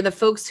 They're the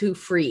folks who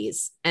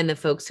freeze and the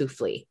folks who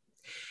flee.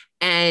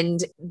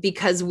 And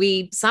because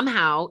we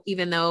somehow,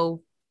 even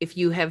though if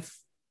you have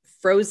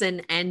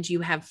frozen and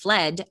you have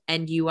fled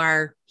and you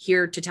are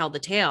here to tell the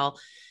tale,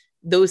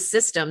 those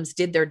systems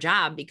did their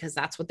job because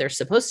that's what they're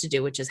supposed to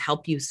do, which is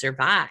help you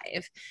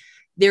survive.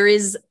 There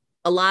is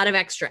a lot of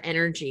extra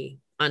energy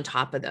on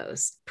top of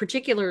those,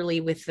 particularly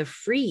with the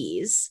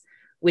freeze,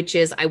 which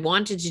is I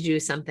wanted to do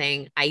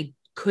something. I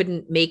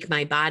couldn't make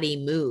my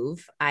body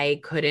move. I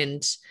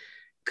couldn't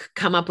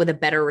come up with a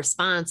better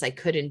response. I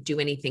couldn't do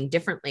anything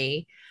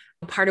differently.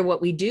 Part of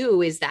what we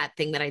do is that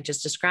thing that I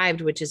just described,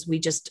 which is we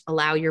just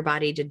allow your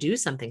body to do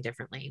something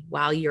differently.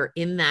 While you're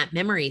in that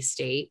memory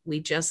state,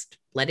 we just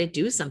let it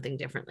do something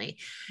differently.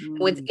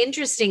 What's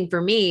interesting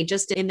for me,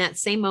 just in that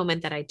same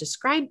moment that I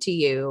described to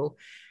you,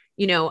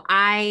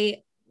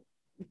 I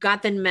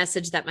got the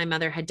message that my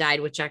mother had died,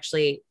 which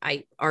actually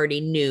I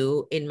already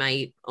knew in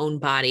my own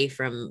body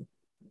from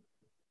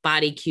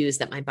body cues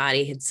that my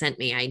body had sent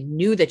me. I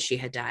knew that she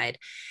had died.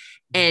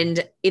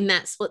 And in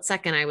that split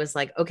second, I was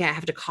like, okay, I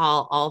have to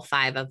call all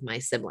 5 of my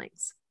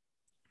siblings.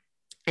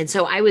 And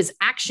so I was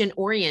action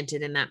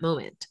oriented in that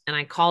moment. And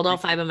I called all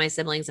 5 of my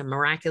siblings, and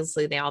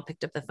miraculously, they all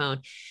picked up the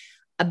phone.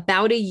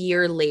 About a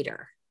year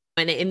later,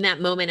 and in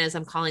that moment, as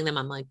I'm calling them,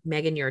 I'm like,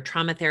 Megan, you're a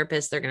trauma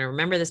therapist. They're going to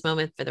remember this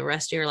moment for the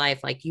rest of your life.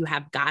 Like, you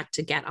have got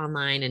to get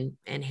online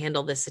and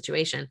handle this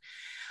situation.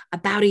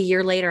 About a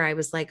year later, I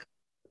was like,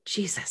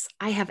 Jesus,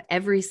 I have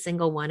every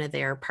single one of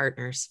their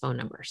partners' phone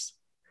numbers.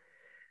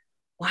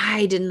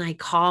 Why didn't I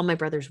call my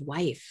brother's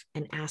wife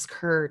and ask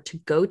her to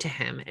go to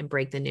him and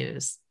break the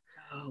news?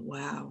 Oh,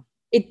 wow.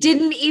 It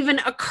didn't even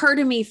occur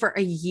to me for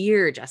a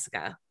year,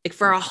 Jessica, like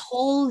for a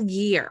whole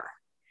year.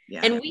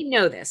 Yeah. And we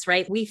know this,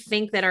 right? We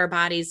think that our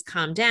bodies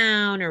calm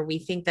down, or we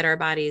think that our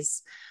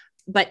bodies,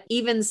 but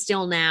even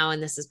still now,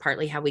 and this is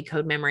partly how we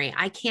code memory,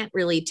 I can't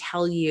really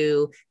tell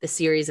you the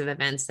series of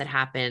events that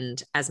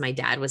happened as my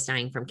dad was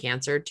dying from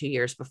cancer 2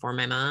 years before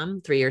my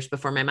mom, 3 years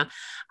before my mom.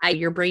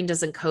 Your brain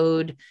doesn't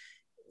code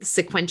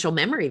sequential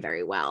memory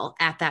very well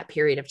at that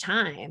period of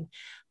time.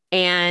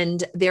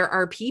 And there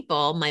are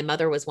people, my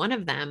mother was one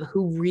of them,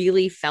 who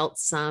really felt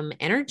some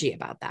energy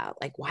about that.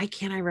 Like, why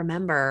can't I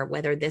remember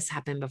whether this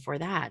happened before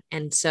that?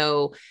 And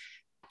so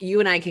you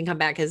and I can come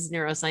back as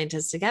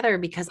neuroscientists together,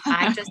 because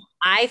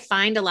I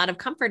find a lot of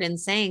comfort in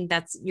saying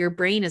that's your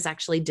brain is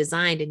actually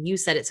designed. And you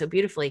said it so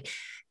beautifully.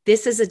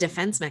 This is a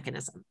defense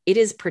mechanism. It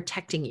is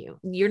protecting you.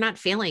 You're not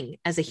failing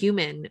as a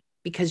human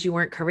because you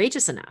weren't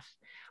courageous enough.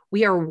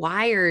 We are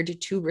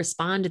wired to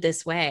respond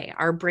this way.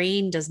 Our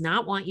brain does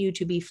not want you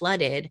to be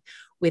flooded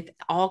with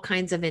all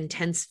kinds of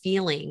intense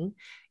feeling.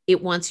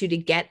 It wants you to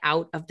get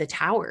out of the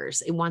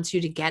towers. It wants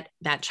you to get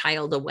that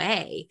child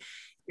away.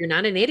 You're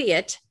not an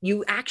idiot.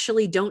 You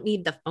actually don't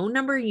need the phone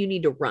number. You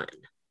need to run.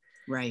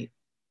 Right.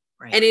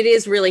 Right. And it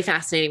is really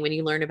fascinating when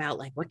you learn about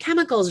like what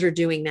chemicals are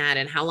doing that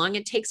and how long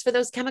it takes for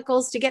those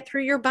chemicals to get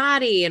through your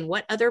body and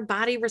what other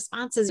body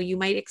responses you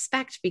might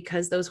expect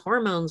because those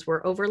hormones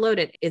were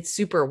overloaded. It's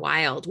super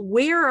wild.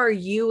 Where are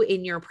you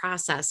in your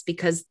process?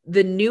 Because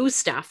the new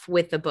stuff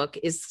with the book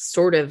is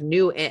sort of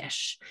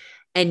new-ish.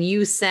 And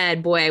you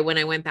said, boy, when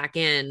I went back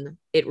in,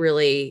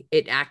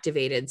 it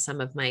activated some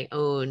of my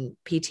own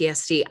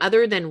PTSD.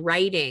 Other than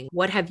writing,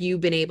 what have you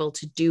been able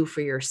to do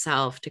for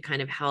yourself to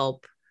kind of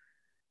help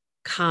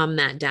calm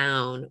that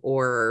down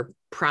or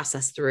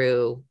process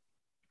through,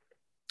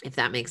 if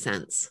that makes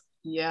sense?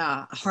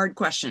 Yeah, hard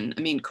question.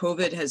 I mean,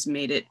 COVID has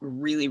made it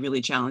really,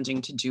 really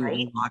challenging to do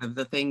a lot of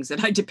the things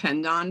that I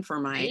depend on for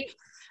my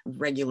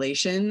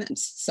regulation,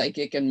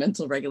 psychic and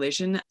mental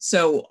regulation.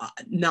 So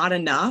not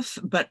enough,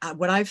 but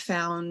what I've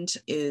found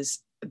is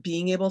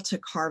being able to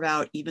carve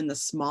out even the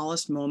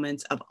smallest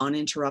moments of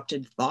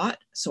uninterrupted thought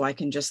so I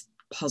can just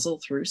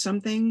puzzle through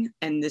something.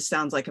 And this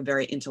sounds like a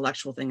very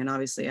intellectual thing. And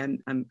obviously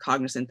I'm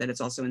cognizant that it's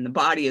also in the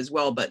body as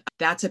well, but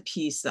that's a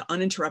piece, the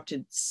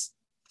uninterrupted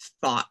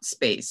thought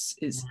space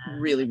is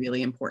really,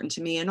 really important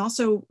to me. And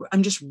also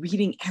I'm just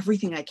reading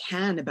everything I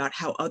can about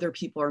how other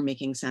people are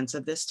making sense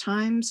of this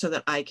time so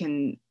that I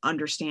can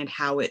understand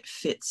how it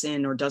fits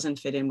in or doesn't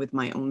fit in with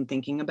my own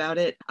thinking about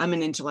it. I'm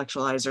an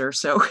intellectualizer,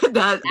 so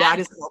that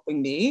is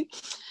helping me.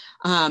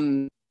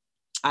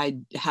 I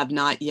have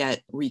not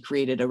yet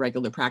recreated a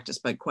regular practice,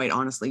 but quite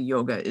honestly,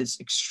 yoga is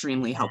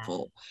extremely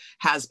helpful,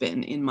 has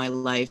been in my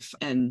life,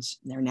 and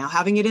they're now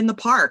having it in the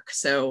park.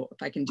 So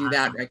if I can do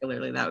that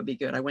regularly, that would be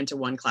good. I went to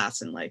one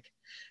class and like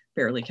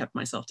barely kept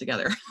myself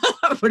together,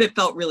 but it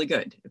felt really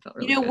good. It felt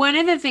really good. One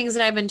of the things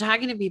that I've been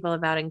talking to people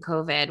about in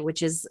COVID,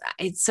 which is,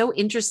 it's so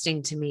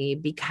interesting to me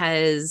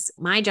because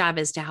my job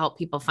is to help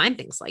people find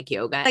things like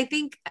yoga. I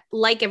think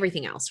like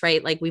everything else,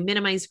 right? Like we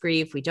minimize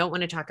grief. We don't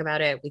want to talk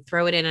about it. We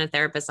throw it in a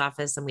therapist's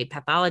office and we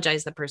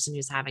pathologize the person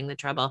who's having the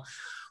trouble.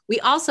 We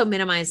also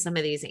minimize some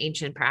of these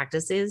ancient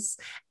practices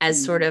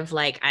as sort of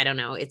like, I don't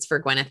know, it's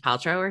for Gwyneth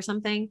Paltrow or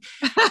something.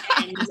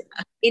 And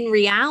in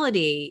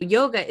reality,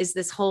 yoga is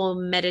this whole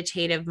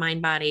meditative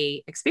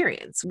mind-body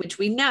experience, which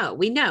we know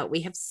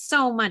we have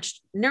so much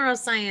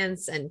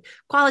neuroscience and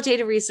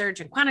qualitative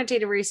research and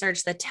quantitative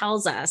research that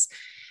tells us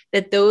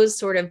that those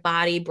sort of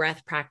body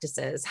breath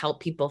practices help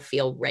people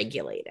feel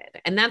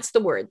regulated. And that's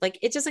the word. Like,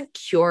 it doesn't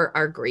cure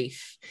our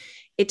grief.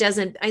 It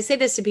doesn't. I say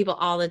this to people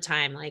all the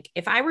time. Like,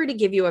 if I were to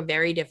give you a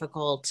very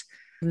difficult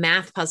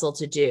math puzzle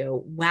to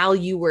do while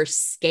you were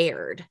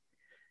scared,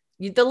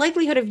 the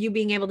likelihood of you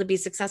being able to be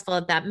successful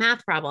at that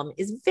math problem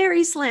is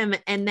very slim.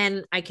 And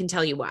then I can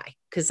tell you why,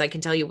 because I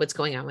can tell you what's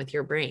going on with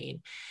your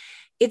brain.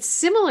 It's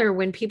similar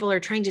when people are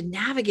trying to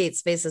navigate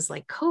spaces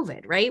like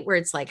COVID, right? Where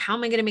it's like, how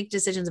am I going to make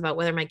decisions about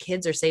whether my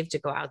kids are safe to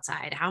go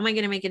outside? How am I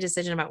going to make a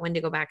decision about when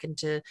to go back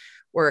into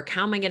work?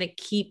 How am I going to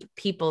keep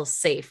people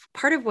safe?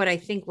 Part of what I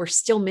think we're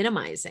still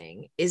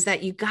minimizing is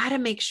that you got to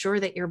make sure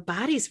that your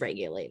body's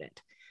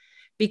regulated.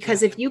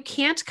 Because if you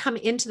can't come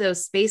into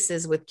those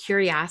spaces with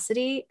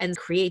curiosity and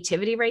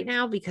creativity right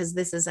now, because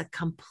this is a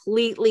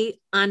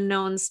completely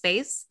unknown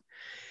space,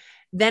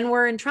 then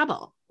we're in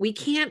trouble. We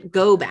can't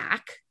go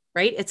back.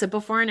 Right? It's a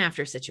before and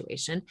after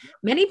situation.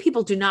 Many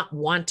people do not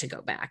want to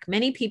go back.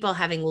 Many people,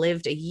 having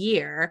lived a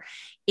year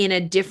in a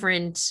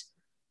different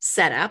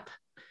setup,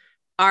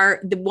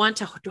 they want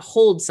to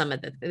hold some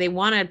of they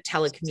want to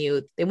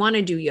telecommute. They want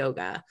to do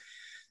yoga.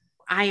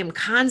 I am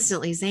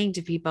constantly saying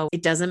to people,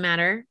 it doesn't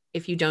matter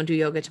if you don't do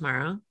yoga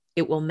tomorrow.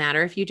 It will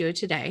matter if you do it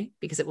today,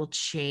 because it will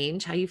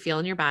change how you feel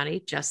in your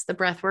body. Just the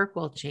breath work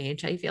will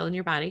change how you feel in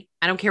your body.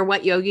 I don't care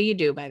what yoga you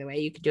do, by the way.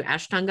 You can do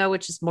Ashtanga,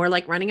 which is more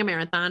like running a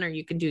marathon, or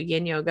you can do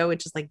yin yoga,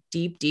 which is like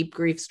deep, deep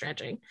grief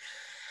stretching.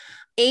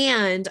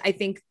 And I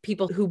think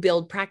people who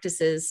build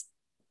practices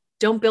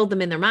don't build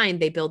them in their mind.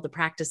 They build the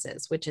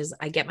practices, which is,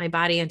 I get my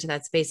body into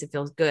that space. It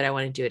feels good. I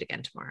want to do it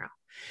again tomorrow.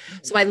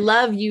 So I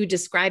love you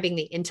describing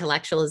the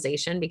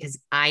intellectualization, because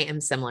I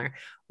am similar.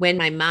 When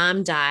my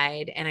mom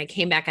died and I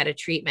came back out of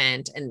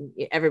treatment, and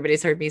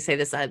everybody's heard me say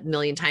this a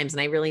million times,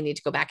 and I really need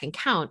to go back and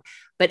count,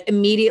 but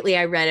immediately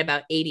I read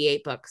about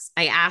 88 books.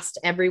 I asked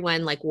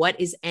everyone, like, what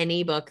is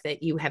any book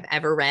that you have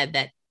ever read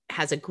that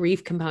has a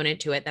grief component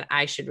to it that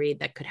I should read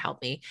that could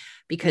help me?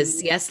 Because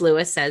C.S.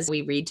 Lewis says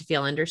we read to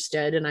feel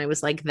understood. And I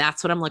was like,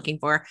 that's what I'm looking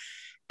for.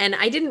 And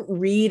I didn't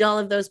read all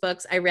of those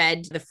books. I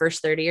read the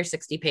first 30 or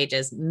 60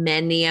 pages.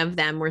 Many of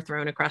them were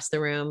thrown across the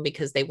room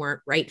because they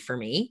weren't right for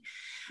me.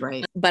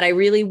 Right. But I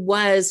really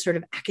was sort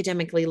of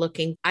academically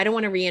looking. I don't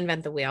want to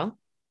reinvent the wheel.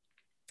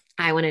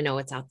 I want to know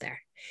what's out there.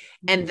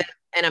 And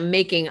I'm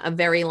making a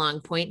very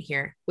long point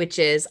here, which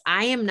is,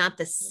 I am not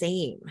the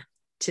same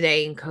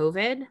today in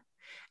COVID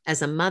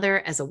as a mother,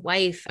 as a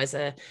wife, as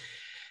a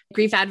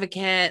grief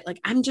advocate. Like,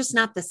 I'm just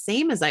not the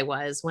same as I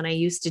was when I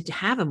used to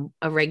have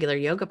a regular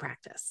yoga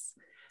practice.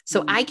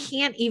 So I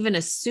can't even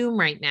assume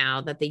right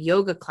now that the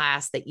yoga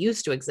class that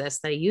used to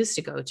exist, that I used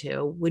to go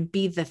to, would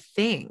be the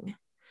thing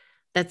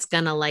that's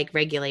going to like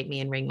regulate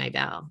me and ring my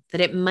bell.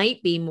 That it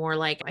might be more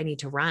like, I need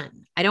to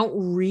run. I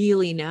don't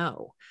really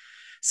know.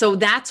 So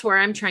that's where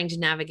I'm trying to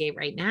navigate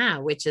right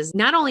now, which is,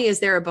 not only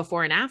is there a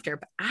before and after,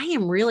 but I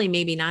am really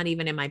maybe not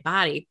even in my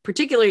body,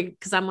 particularly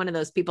because I'm one of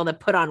those people that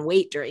put on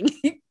weight during,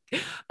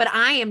 but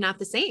I am not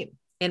the same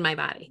in my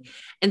body.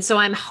 And so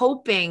I'm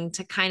hoping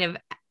to kind of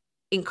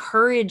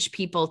encourage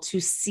people to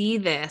see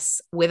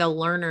this with a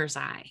learner's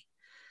eye.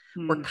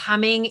 We're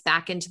coming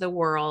back into the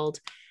world,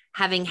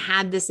 having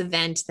had this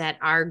event that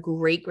our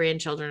great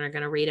grandchildren are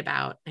going to read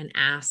about and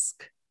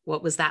ask,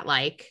 what was that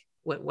like?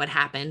 What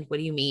happened? What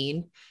do you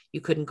mean you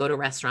couldn't go to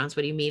restaurants?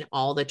 What do you mean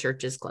all the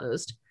churches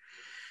closed?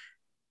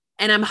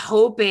 And I'm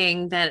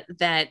hoping that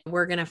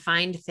we're going to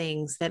find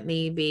things that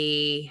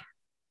maybe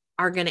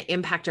are going to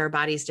impact our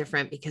bodies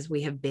different, because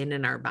we have been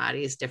in our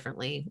bodies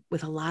differently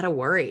with a lot of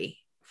worry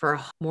for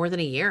more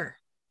than a year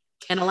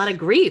and a lot of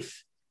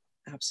grief.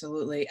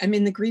 Absolutely. I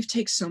mean, the grief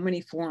takes so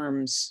many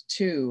forms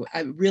too.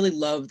 I really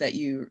love that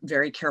you're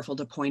very careful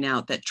to point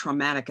out that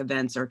traumatic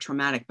events are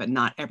traumatic, but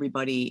not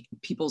everybody,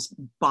 people's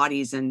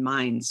bodies and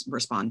minds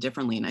respond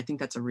differently. And I think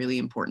that's a really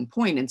important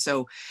point. And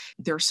so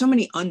there are so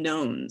many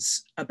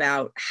unknowns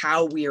about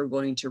how we are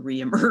going to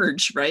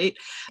reemerge, right?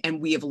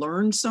 And we have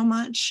learned so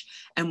much,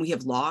 and we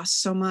have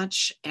lost so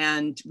much.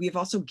 And we have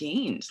also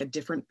gained a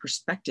different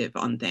perspective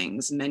on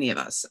things, many of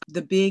us.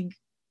 The big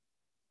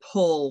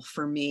pull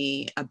for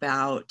me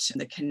about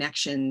the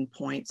connection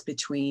points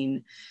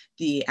between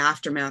the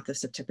aftermath of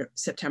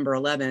September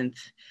 11th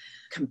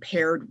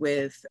compared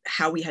with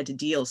how we had to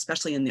deal,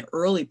 especially in the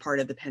early part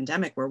of the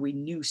pandemic, where we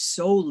knew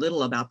so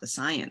little about the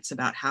science,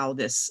 about how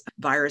this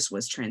virus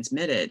was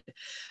transmitted.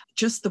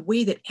 Just the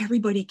way that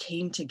everybody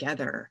came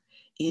together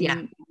in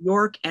New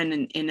York and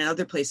in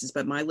other places,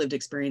 but my lived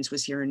experience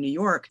was here in New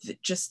York,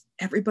 that just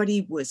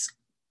everybody was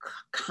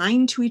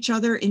kind to each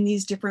other in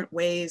these different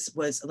ways,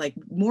 was like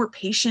more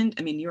patient.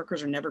 I mean, New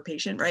Yorkers are never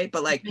patient, right?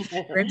 But like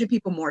granted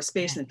people more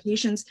space and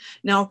patience.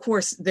 Now, of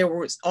course, there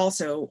was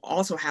also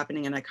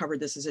happening, and I covered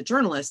this as a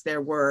journalist,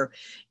 there were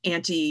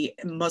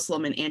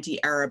anti-Muslim and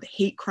anti-Arab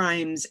hate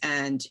crimes,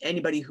 and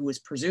anybody who was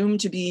presumed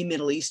to be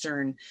Middle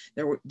Eastern,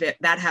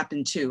 that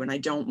happened too. And I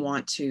don't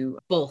want to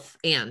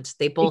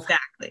they both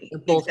exactly.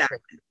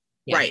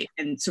 Yeah. Right.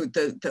 And so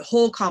the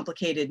whole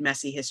complicated,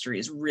 messy history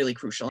is really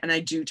crucial. And I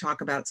do talk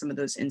about some of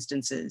those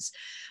instances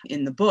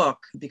in the book,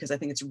 because I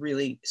think it's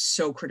really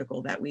so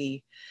critical that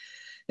we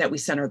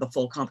center the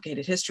full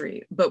complicated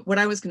history. But what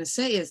I was going to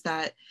say is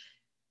that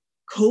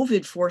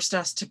COVID forced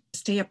us to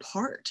stay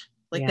apart.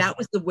 Like that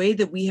was the way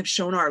that we have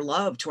shown our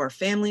love to our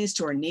families,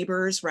 to our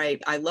neighbors, right?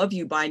 I love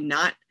you by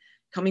not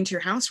coming to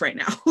your house right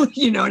now.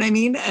 You know what I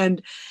mean?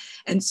 And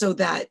so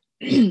that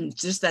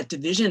just that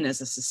division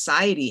as a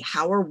society,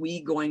 how are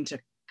we going to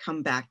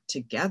come back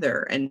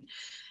together? And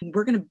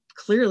we're going to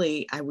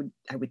clearly, I would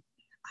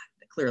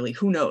clearly,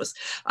 who knows?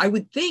 I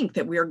would think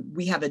that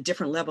we have a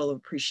different level of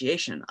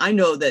appreciation. I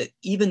know that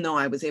even though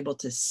I was able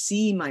to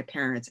see my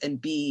parents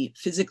and be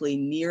physically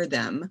near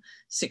them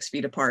 6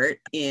 feet apart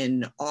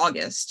in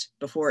August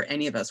before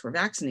any of us were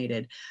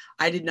vaccinated,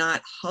 I did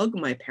not hug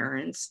my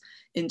parents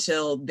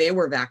until they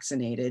were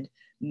vaccinated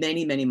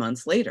many, many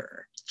months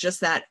later.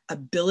 Just that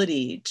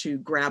ability to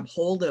grab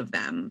hold of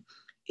them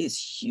is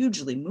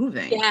hugely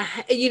moving. Yeah.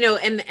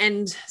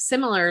 And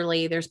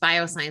similarly, there's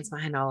bioscience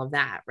behind all of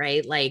that,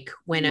 right? Like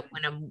when a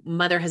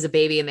mother has a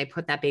baby and they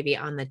put that baby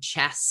on the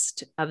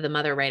chest of the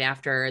mother right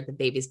after the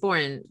baby's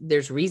born,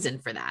 there's reason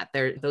for that.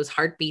 Those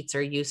heartbeats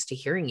are used to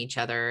hearing each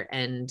other,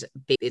 and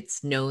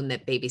it's known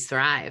that babies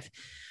thrive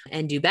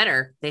and do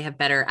better. They have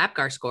better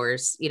APGAR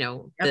scores,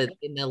 in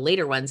the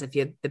later ones, if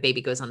the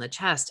baby goes on the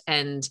chest.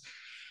 And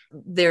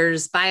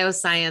there's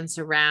bioscience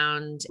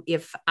around,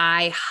 if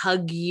I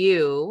hug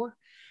you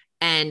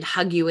and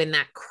hug you in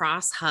that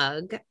cross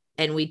hug,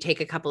 and we take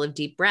a couple of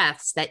deep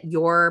breaths, that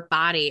your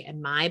body and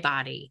my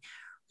body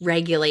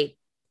regulate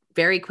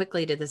very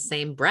quickly to the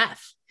same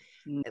breath.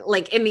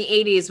 Like in the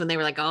 80s, when they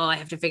were like, oh, I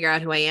have to figure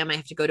out who I am, I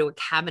have to go to a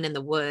cabin in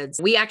the woods.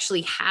 We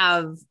actually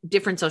have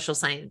different social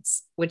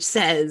science, which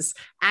says,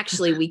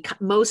 actually,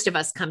 most of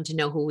us come to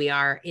know who we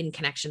are in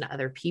connection to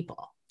other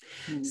people.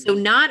 So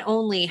not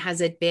only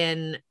has it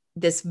been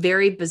this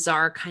very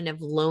bizarre kind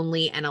of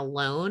lonely and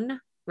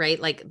alone, right?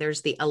 Like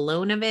there's the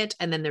alone of it,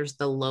 and then there's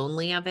the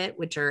lonely of it,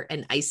 which are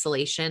an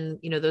isolation.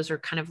 Those are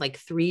kind of like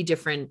three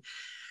different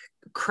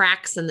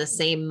cracks in the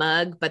same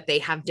mug, but they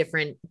have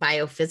different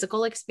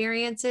biophysical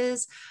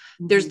experiences.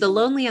 There's the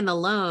lonely and the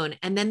lone.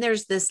 And then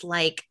there's this,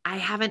 like, I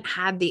haven't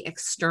had the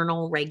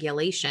external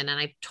regulation. And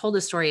I've told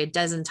the story a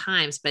dozen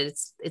times, but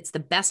it's the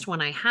best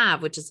one I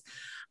have, which is,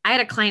 I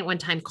had a client one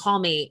time call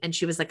me and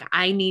she was like,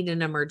 I need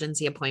an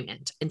emergency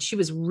appointment. And she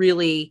was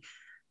really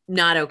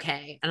not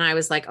okay. And I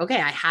was like,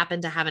 okay, I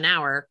happen to have an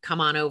hour,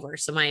 come on over.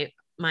 So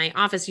my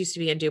office used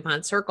to be in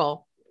DuPont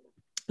Circle,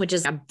 which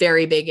is a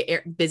very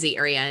big, busy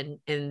area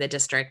in the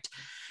district.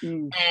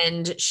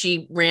 And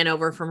she ran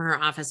over from her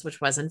office,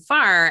 which wasn't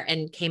far,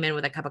 and came in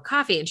with a cup of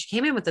coffee. And she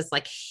came in with this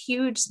like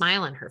huge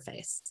smile on her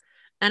face.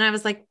 And I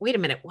was like, wait a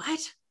minute, what?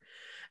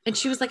 And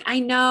she was like,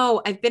 I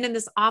know, I've been in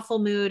this awful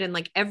mood, and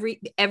like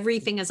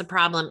everything is a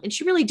problem. And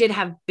she really did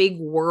have big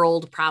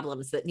world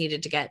problems that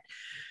needed to get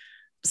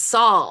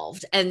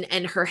solved. And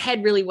her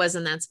head really was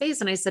in that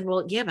space. And I said,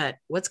 well, yeah, but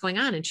what's going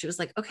on? And she was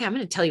like, okay, I'm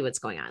going to tell you what's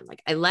going on.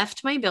 Like, I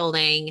left my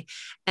building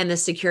and the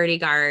security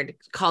guard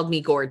called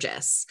me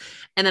gorgeous.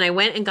 And then I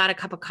went and got a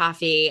cup of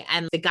coffee,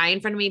 and the guy in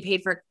front of me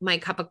paid for my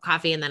cup of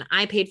coffee. And then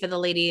I paid for the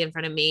lady in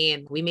front of me,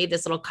 and we made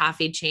this little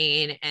coffee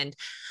chain, and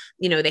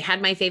they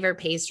had my favorite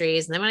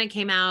pastries. And then when I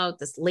came out,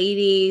 this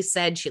lady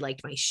said she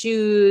liked my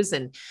shoes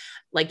and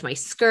liked my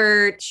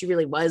skirt. She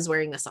really was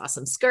wearing this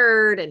awesome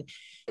skirt. And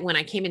when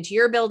I came into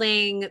your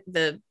building,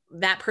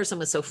 that person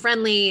was so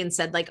friendly and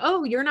said like,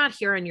 oh, you're not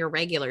here on your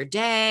regular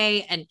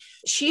day. And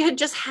she had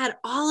just had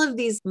all of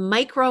these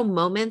micro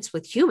moments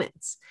with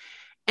humans.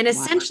 And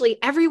essentially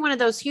every one of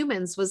those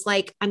humans was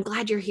like, I'm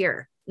glad you're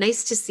here.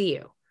 Nice to see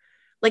you.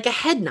 Like a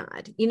head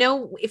nod.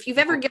 If you've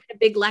ever given a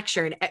big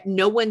lecture and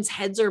no one's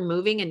heads are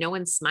moving and no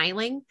one's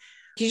smiling,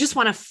 you just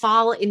want to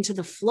fall into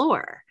the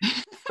floor.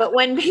 But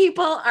when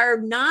people are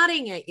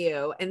nodding at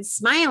you and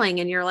smiling,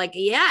 and you're like,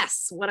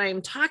 yes, what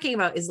I'm talking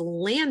about is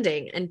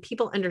landing and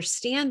people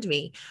understand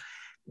me.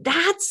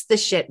 That's the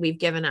shit we've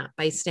given up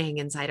by staying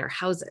inside our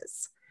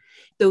houses.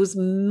 Those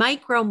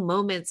micro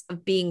moments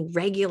of being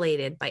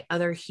regulated by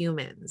other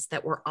humans,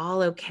 that we're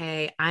all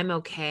okay. I'm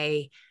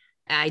okay.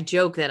 I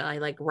joke that I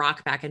like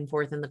rock back and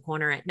forth in the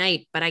corner at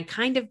night, but I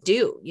kind of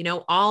do,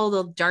 all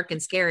the dark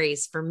and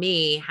scaries for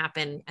me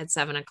happen at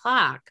 7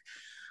 o'clock.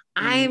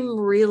 I'm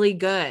really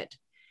good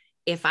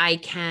if I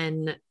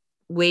can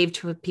wave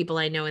to people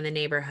I know in the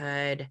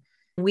neighborhood.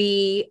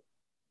 We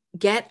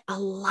get a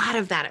lot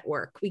of that at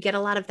work. We get a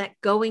lot of that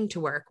going to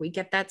work. We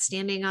get that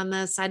standing on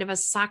the side of a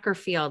soccer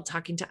field,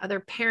 talking to other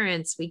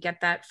parents. We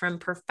get that from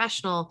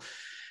professional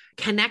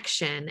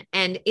connection.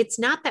 And it's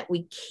not that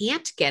we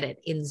can't get it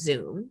in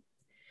Zoom,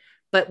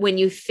 but when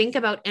you think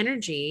about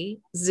energy,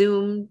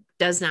 Zoom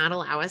does not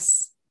allow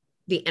us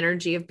the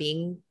energy of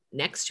being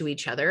next to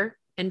each other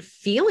and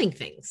feeling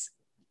things.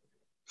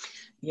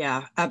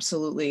 Yeah,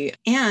 absolutely.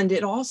 And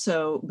it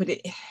also, but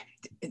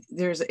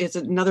it's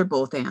another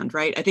both and,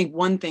 right? I think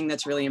one thing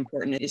that's really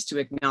important is to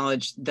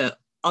acknowledge the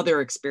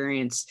other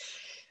experience,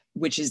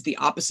 which is the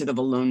opposite of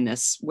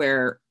aloneness,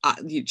 where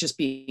you just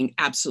being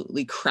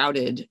absolutely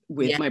crowded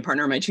with my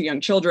partner and my 2 young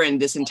children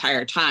this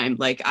entire time.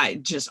 Like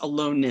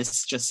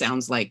aloneness just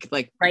sounds like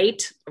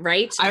right.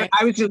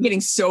 I was just getting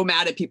so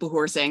mad at people who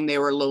are saying they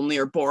were lonely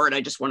or bored.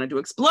 I just wanted to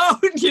explode.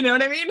 You know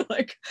what I mean?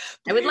 Like,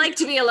 I would like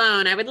to be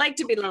alone. I would like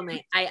to be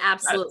lonely. I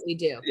absolutely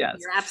do. Yes.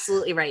 You're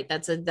absolutely right.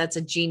 That's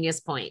a genius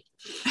point.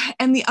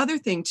 And the other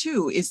thing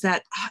too, is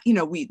that,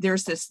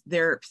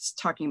 they're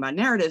talking about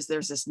narratives.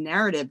 There's this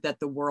narrative that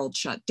the world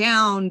shut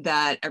down,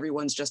 that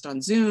everyone's just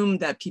on Zoom,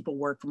 that people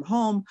work from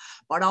home,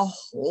 but a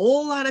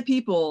whole lot of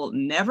people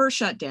never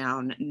shut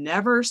down,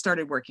 never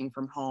started working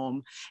from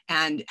home,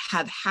 and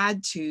have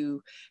had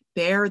to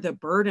bear the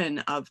burden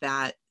of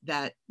that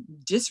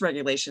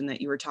dysregulation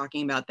that you were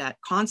talking about, that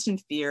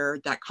constant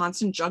fear, that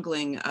constant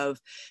juggling of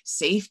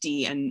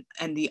safety and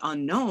the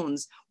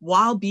unknowns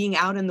while being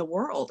out in the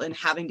world and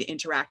having to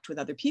interact with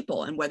other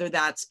people. And whether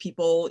that's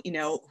people,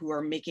 who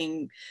are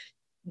making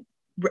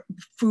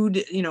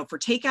food, for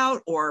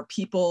takeout, or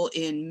people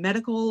in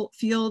medical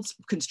fields,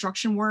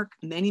 construction work,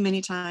 many,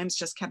 many times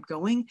just kept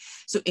going.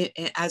 So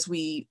as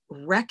we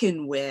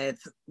reckon with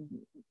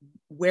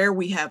where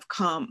we have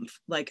come,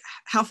 like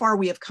how far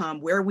we have come,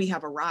 where we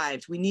have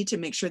arrived, we need to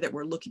make sure that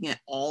we're looking at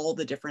all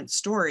the different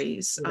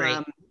stories,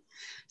 right.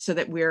 So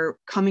that we're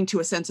coming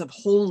to a sense of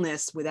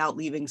wholeness without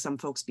leaving some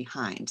folks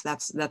behind.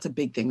 That's a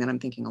big thing that I'm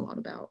thinking a lot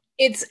about.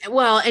 It's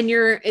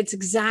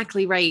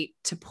exactly right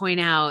to point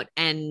out.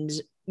 And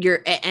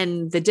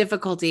the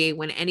difficulty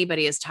when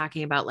anybody is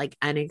talking about like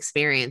an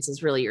experience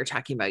is really you're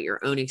talking about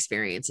your own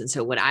experience. And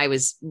so what I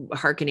was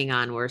hearkening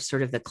on were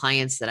sort of the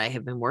clients that I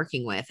have been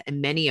working with,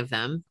 and many of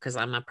them, because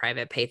I'm a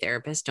private pay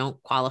therapist,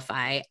 don't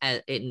qualify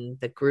in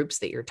the groups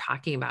that you're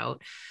talking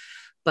about.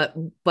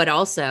 But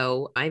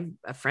also I have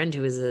a friend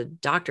who is a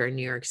doctor in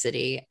New York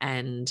City,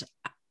 and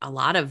a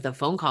lot of the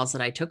phone calls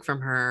that I took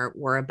from her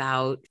were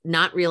about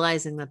not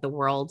realizing that the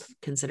world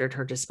considered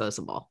her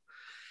disposable.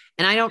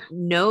 And I don't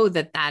know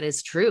that that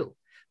is true,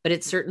 but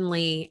it's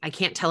certainly, I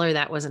can't tell her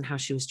that wasn't how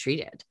she was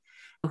treated.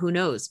 Who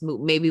knows?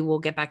 Maybe we'll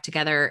get back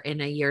together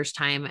in a year's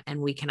time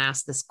and we can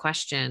ask this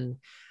question.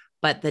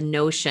 But the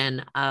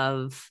notion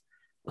of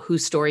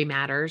whose story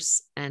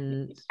matters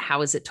and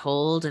how is it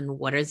told and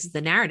what is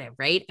the narrative,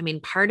 right? I mean,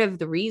 part of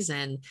the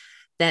reason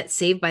that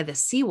Saved by the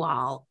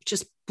Seawall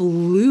just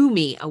blew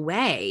me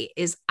away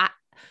is I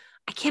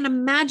can't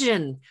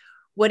imagine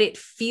what it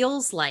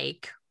feels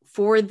like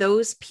for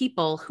those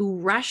people who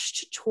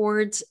rushed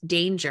towards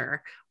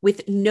danger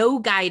with no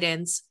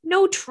guidance,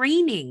 no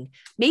training,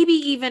 maybe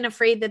even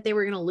afraid that they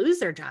were going to lose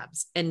their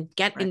jobs and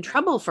get in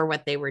trouble for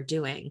what they were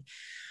doing.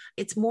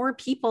 It's more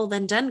people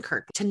than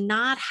Dunkirk. To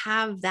not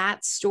have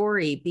that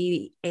story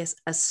be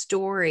a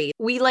story.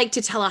 We like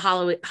to tell a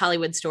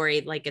Hollywood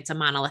story like it's a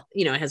monolith,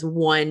 it has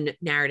one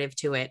narrative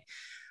to it.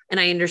 And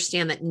I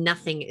understand that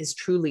nothing is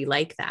truly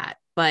like that.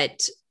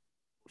 But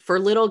for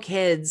little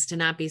kids to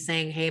not be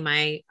saying, hey,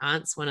 my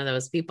aunt's one of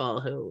those people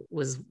who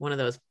was one of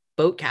those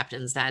boat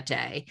captains that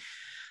day.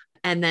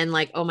 And then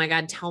like, oh my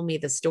God, tell me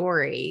the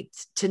story.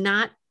 To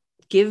not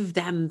give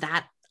them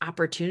that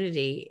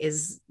opportunity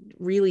is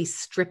really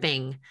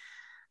stripping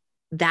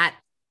that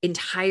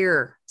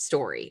entire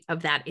story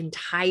of that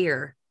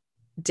entire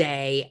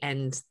day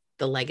and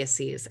the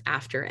legacies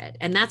after it.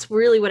 And that's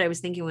really what I was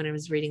thinking when I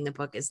was reading the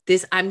book is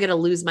this, I'm going to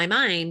lose my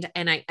mind.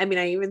 And I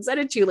even said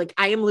it to you, like,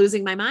 I am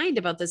losing my mind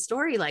about this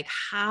story. Like,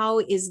 how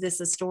is this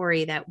a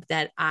story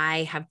that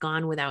I have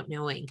gone without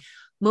knowing?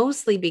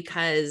 Mostly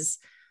because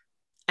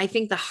I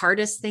think the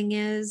hardest thing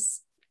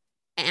is,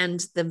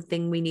 and the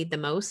thing we need the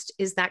most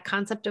is that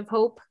concept of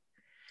hope.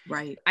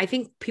 Right. I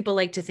think people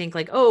like to think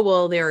like, oh,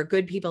 well, there are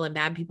good people and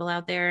bad people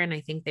out there. And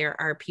I think there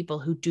are people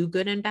who do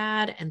good and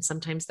bad. And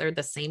sometimes they're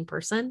the same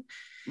person.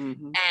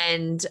 Mm-hmm.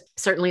 And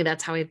certainly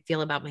that's how I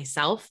feel about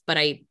myself. But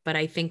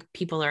I think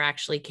people are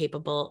actually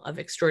capable of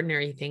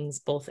extraordinary things,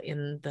 both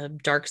in the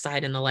dark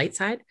side and the light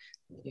side.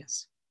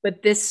 Yes.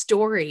 But this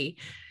story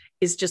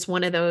is just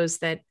one of those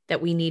that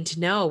we need to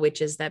know,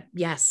 which is that,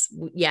 yes,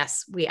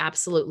 we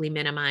absolutely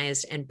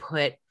minimized and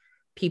put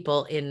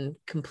people in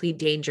complete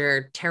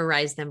danger,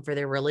 terrorized them for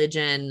their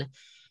religion,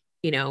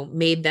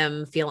 made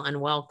them feel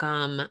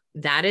unwelcome.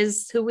 That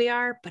is who we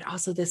are, but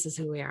also this is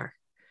who we are.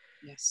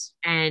 Yes.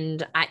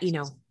 And I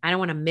don't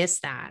want to miss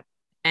that.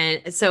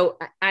 And so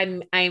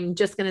I'm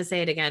just going to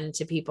say it again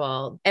to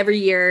people. Every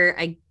year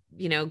I,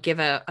 give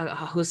a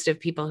host of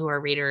people who are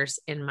readers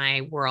in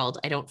my world.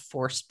 I don't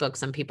force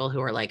books on people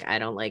who are like, I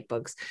don't like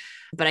books,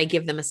 but I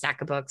give them a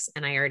stack of books,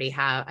 and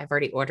I've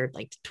already ordered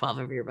like 12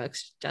 of your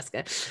books,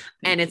 Jessica.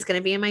 And it's going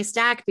to be in my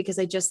stack because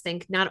I just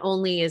think not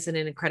only is it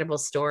an incredible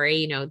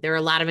story, there are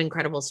a lot of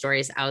incredible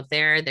stories out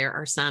there. There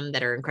are some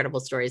that are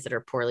incredible stories that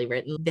are poorly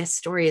written. This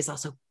story is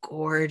also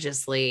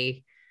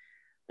gorgeously,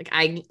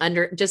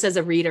 just as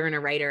a reader and a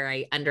writer,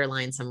 I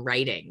underlined some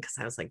writing because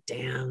I was like,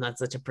 damn, that's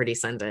such a pretty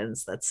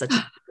sentence. That's such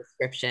a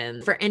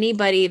description. For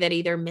anybody that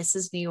either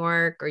misses New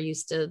York or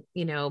used to,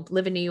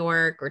 live in New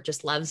York or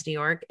just loves New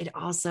York, it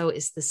also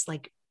is this,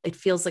 it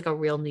feels like a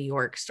real New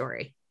York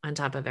story on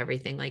top of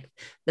everything. Like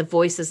the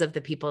voices of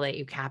the people that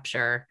you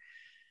capture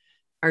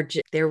are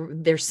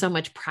there's so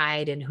much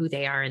pride in who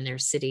they are in their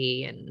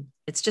city. And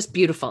it's just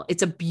beautiful.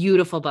 It's a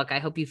beautiful book. I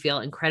hope you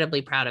feel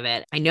incredibly proud of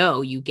it. I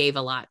know you gave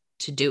a lot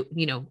to do,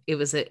 it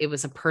was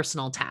a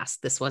personal task.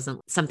 This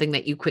wasn't something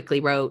that you quickly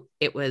wrote.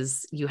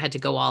 You had to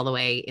go all the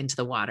way into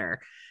the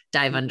water,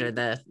 dive under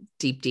the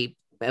deep, deep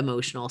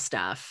emotional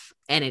stuff.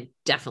 And it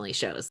definitely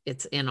shows.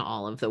 It's in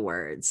all of the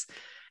words.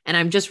 And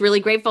I'm just really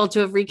grateful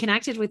to have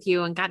reconnected with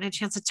you and gotten a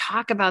chance to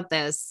talk about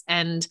this.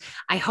 And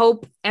I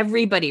hope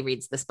everybody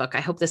reads this book. I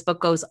hope this book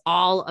goes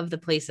all of the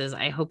places.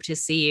 I hope to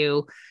see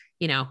you,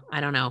 I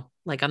don't know,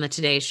 like on the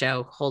Today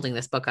Show, holding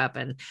this book up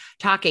and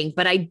talking.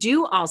 But I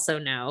do also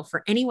know,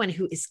 for anyone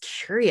who is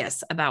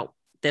curious about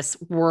this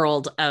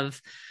world of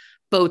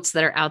boats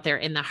that are out there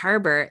in the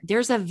harbor,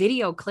 there's a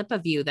video clip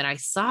of you that I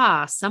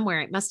saw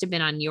somewhere. It must have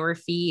been on your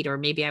feed, or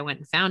maybe I went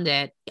and found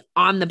it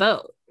on the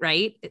boat,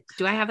 right?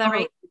 Do I have that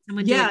right?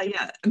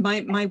 Yeah.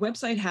 My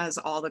website has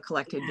all the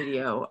collected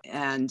video,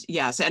 and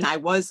yes, and I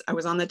was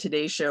on the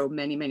Today Show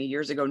many, many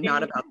years ago,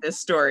 not about this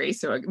story.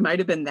 So it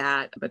might've been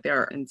that, but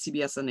they're in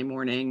CBS Sunday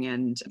Morning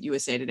and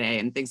USA Today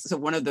and things. So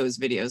one of those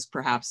videos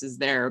perhaps is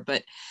there,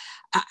 but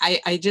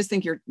I just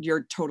think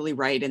you're totally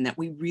right in that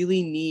we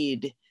really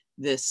need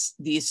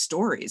these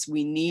stories.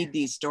 We need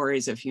these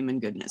stories of human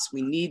goodness.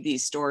 We need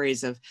these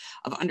stories of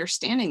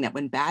understanding that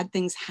when bad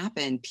things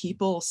happen,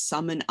 people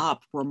summon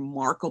up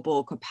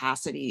remarkable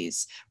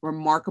capacities,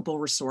 remarkable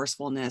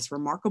resourcefulness,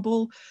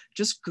 remarkable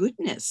just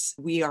goodness.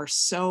 We are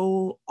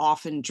so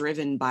often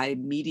driven by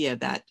media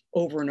that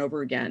over and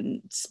over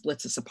again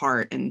splits us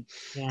apart and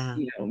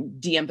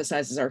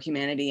de-emphasizes our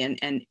humanity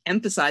and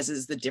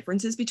emphasizes the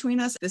differences between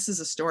us. This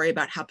is a story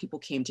about how people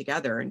came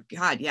together, and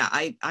God,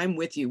 I'm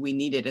with you. We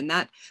need it. And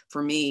that,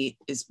 for me,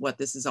 is what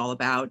this is all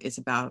about. It's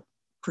about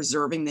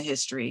preserving the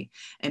history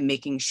and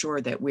making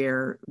sure that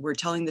we're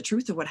telling the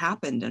truth of what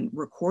happened and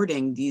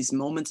recording these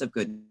moments of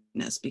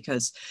goodness.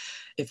 Because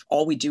if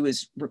all we do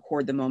is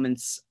record the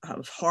moments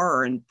of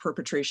horror and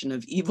perpetration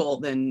of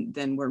evil,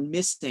 then we're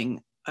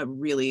missing a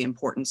really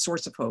important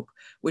source of hope,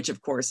 which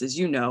of course, as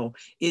you know,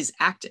 is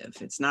active.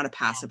 It's not a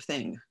passive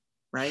thing,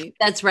 right?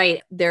 That's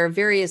right. There are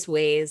various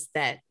ways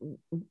that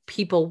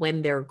people,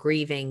 when they're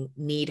grieving,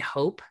 need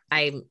hope.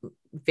 I'm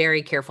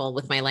very careful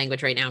with my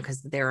language right now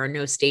because there are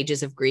no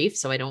stages of grief.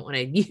 So I don't want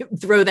to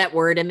throw that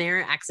word in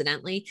there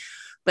accidentally.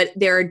 But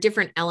there are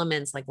different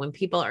elements, like when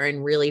people are in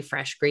really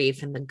fresh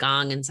grief and the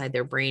gong inside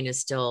their brain is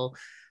still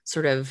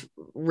sort of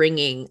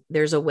ringing,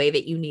 there's a way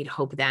that you need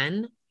hope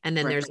then. And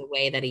then there's a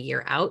way that a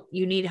year out,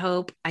 you need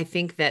hope. I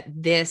think that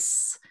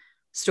this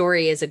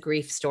story is a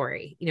grief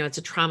story. It's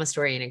a trauma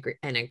story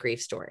and a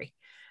grief story,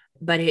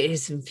 but it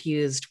is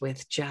infused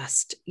with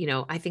just,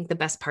 I think the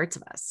best parts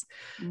of us.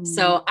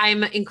 So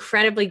I'm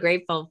incredibly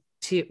grateful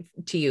to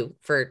you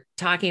for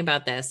talking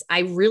about this. I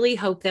really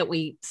hope that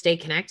we stay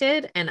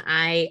connected, and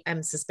I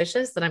am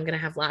suspicious that I'm going to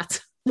have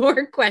lots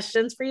more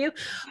questions for you,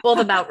 both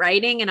about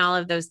writing and all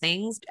of those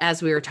things.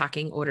 As we were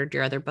talking, ordered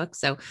your other book.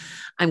 So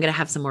I'm going to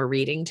have some more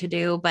reading to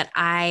do, but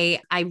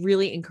I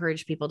really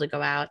encourage people to go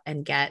out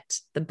and get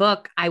the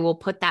book. I will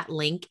put that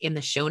link in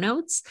the show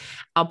notes.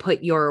 I'll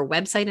put your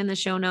website in the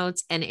show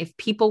notes. And if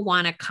people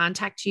want to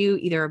contact you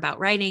either about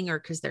writing or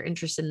because they're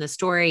interested in the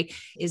story,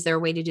 is there a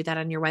way to do that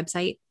on your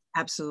website?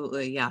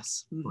 Absolutely.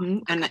 Yes. Mm-hmm.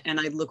 And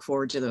I look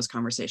forward to those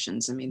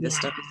conversations. I mean, this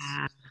stuff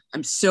is,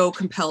 I'm so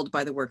compelled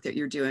by the work that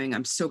you're doing.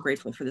 I'm so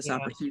grateful for this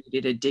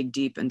opportunity to dig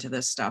deep into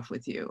this stuff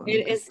with you.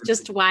 It is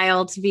just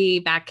wild to be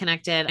back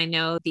connected. I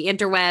know the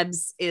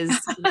interwebs is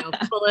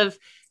full of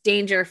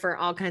danger for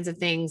all kinds of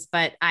things,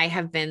 but I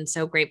have been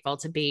so grateful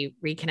to be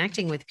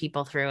reconnecting with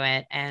people through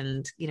it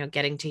and,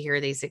 getting to hear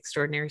these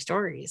extraordinary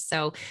stories.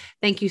 So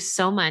thank you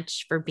so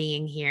much for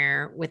being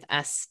here with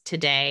us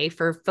today.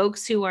 For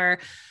folks who are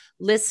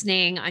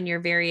listening on your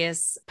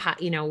various,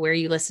 where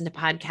you listen to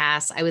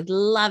podcasts, I would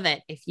love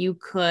it if you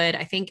could.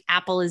 I think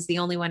Apple is the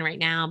only one right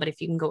now, but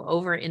if you can go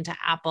over into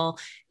Apple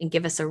and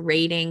give us a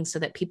rating so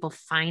that people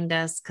find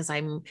us, because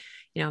I'm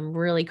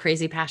really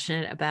crazy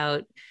passionate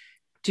about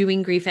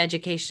doing grief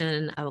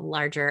education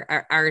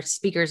our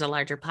speakers a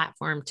larger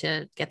platform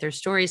to get their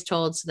stories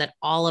told so that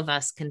all of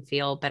us can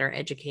feel better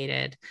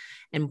educated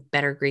and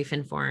better grief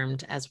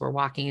informed as we're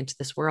walking into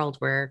this world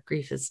where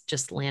grief is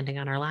just landing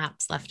on our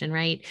laps left and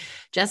right.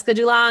 Jessica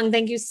DuLong,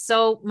 thank you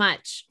so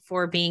much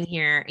for being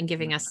here and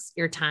giving us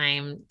your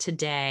time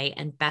today,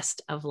 and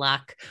best of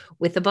luck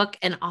with the book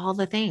and all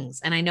the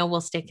things. And I know we'll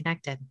stay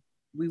connected.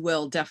 We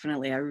will,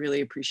 definitely. I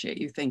really appreciate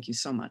you. Thank you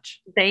so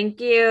much. Thank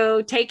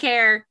you. Take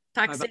care.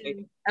 Talk Bye-bye.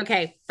 soon.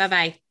 Okay.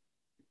 Bye-bye.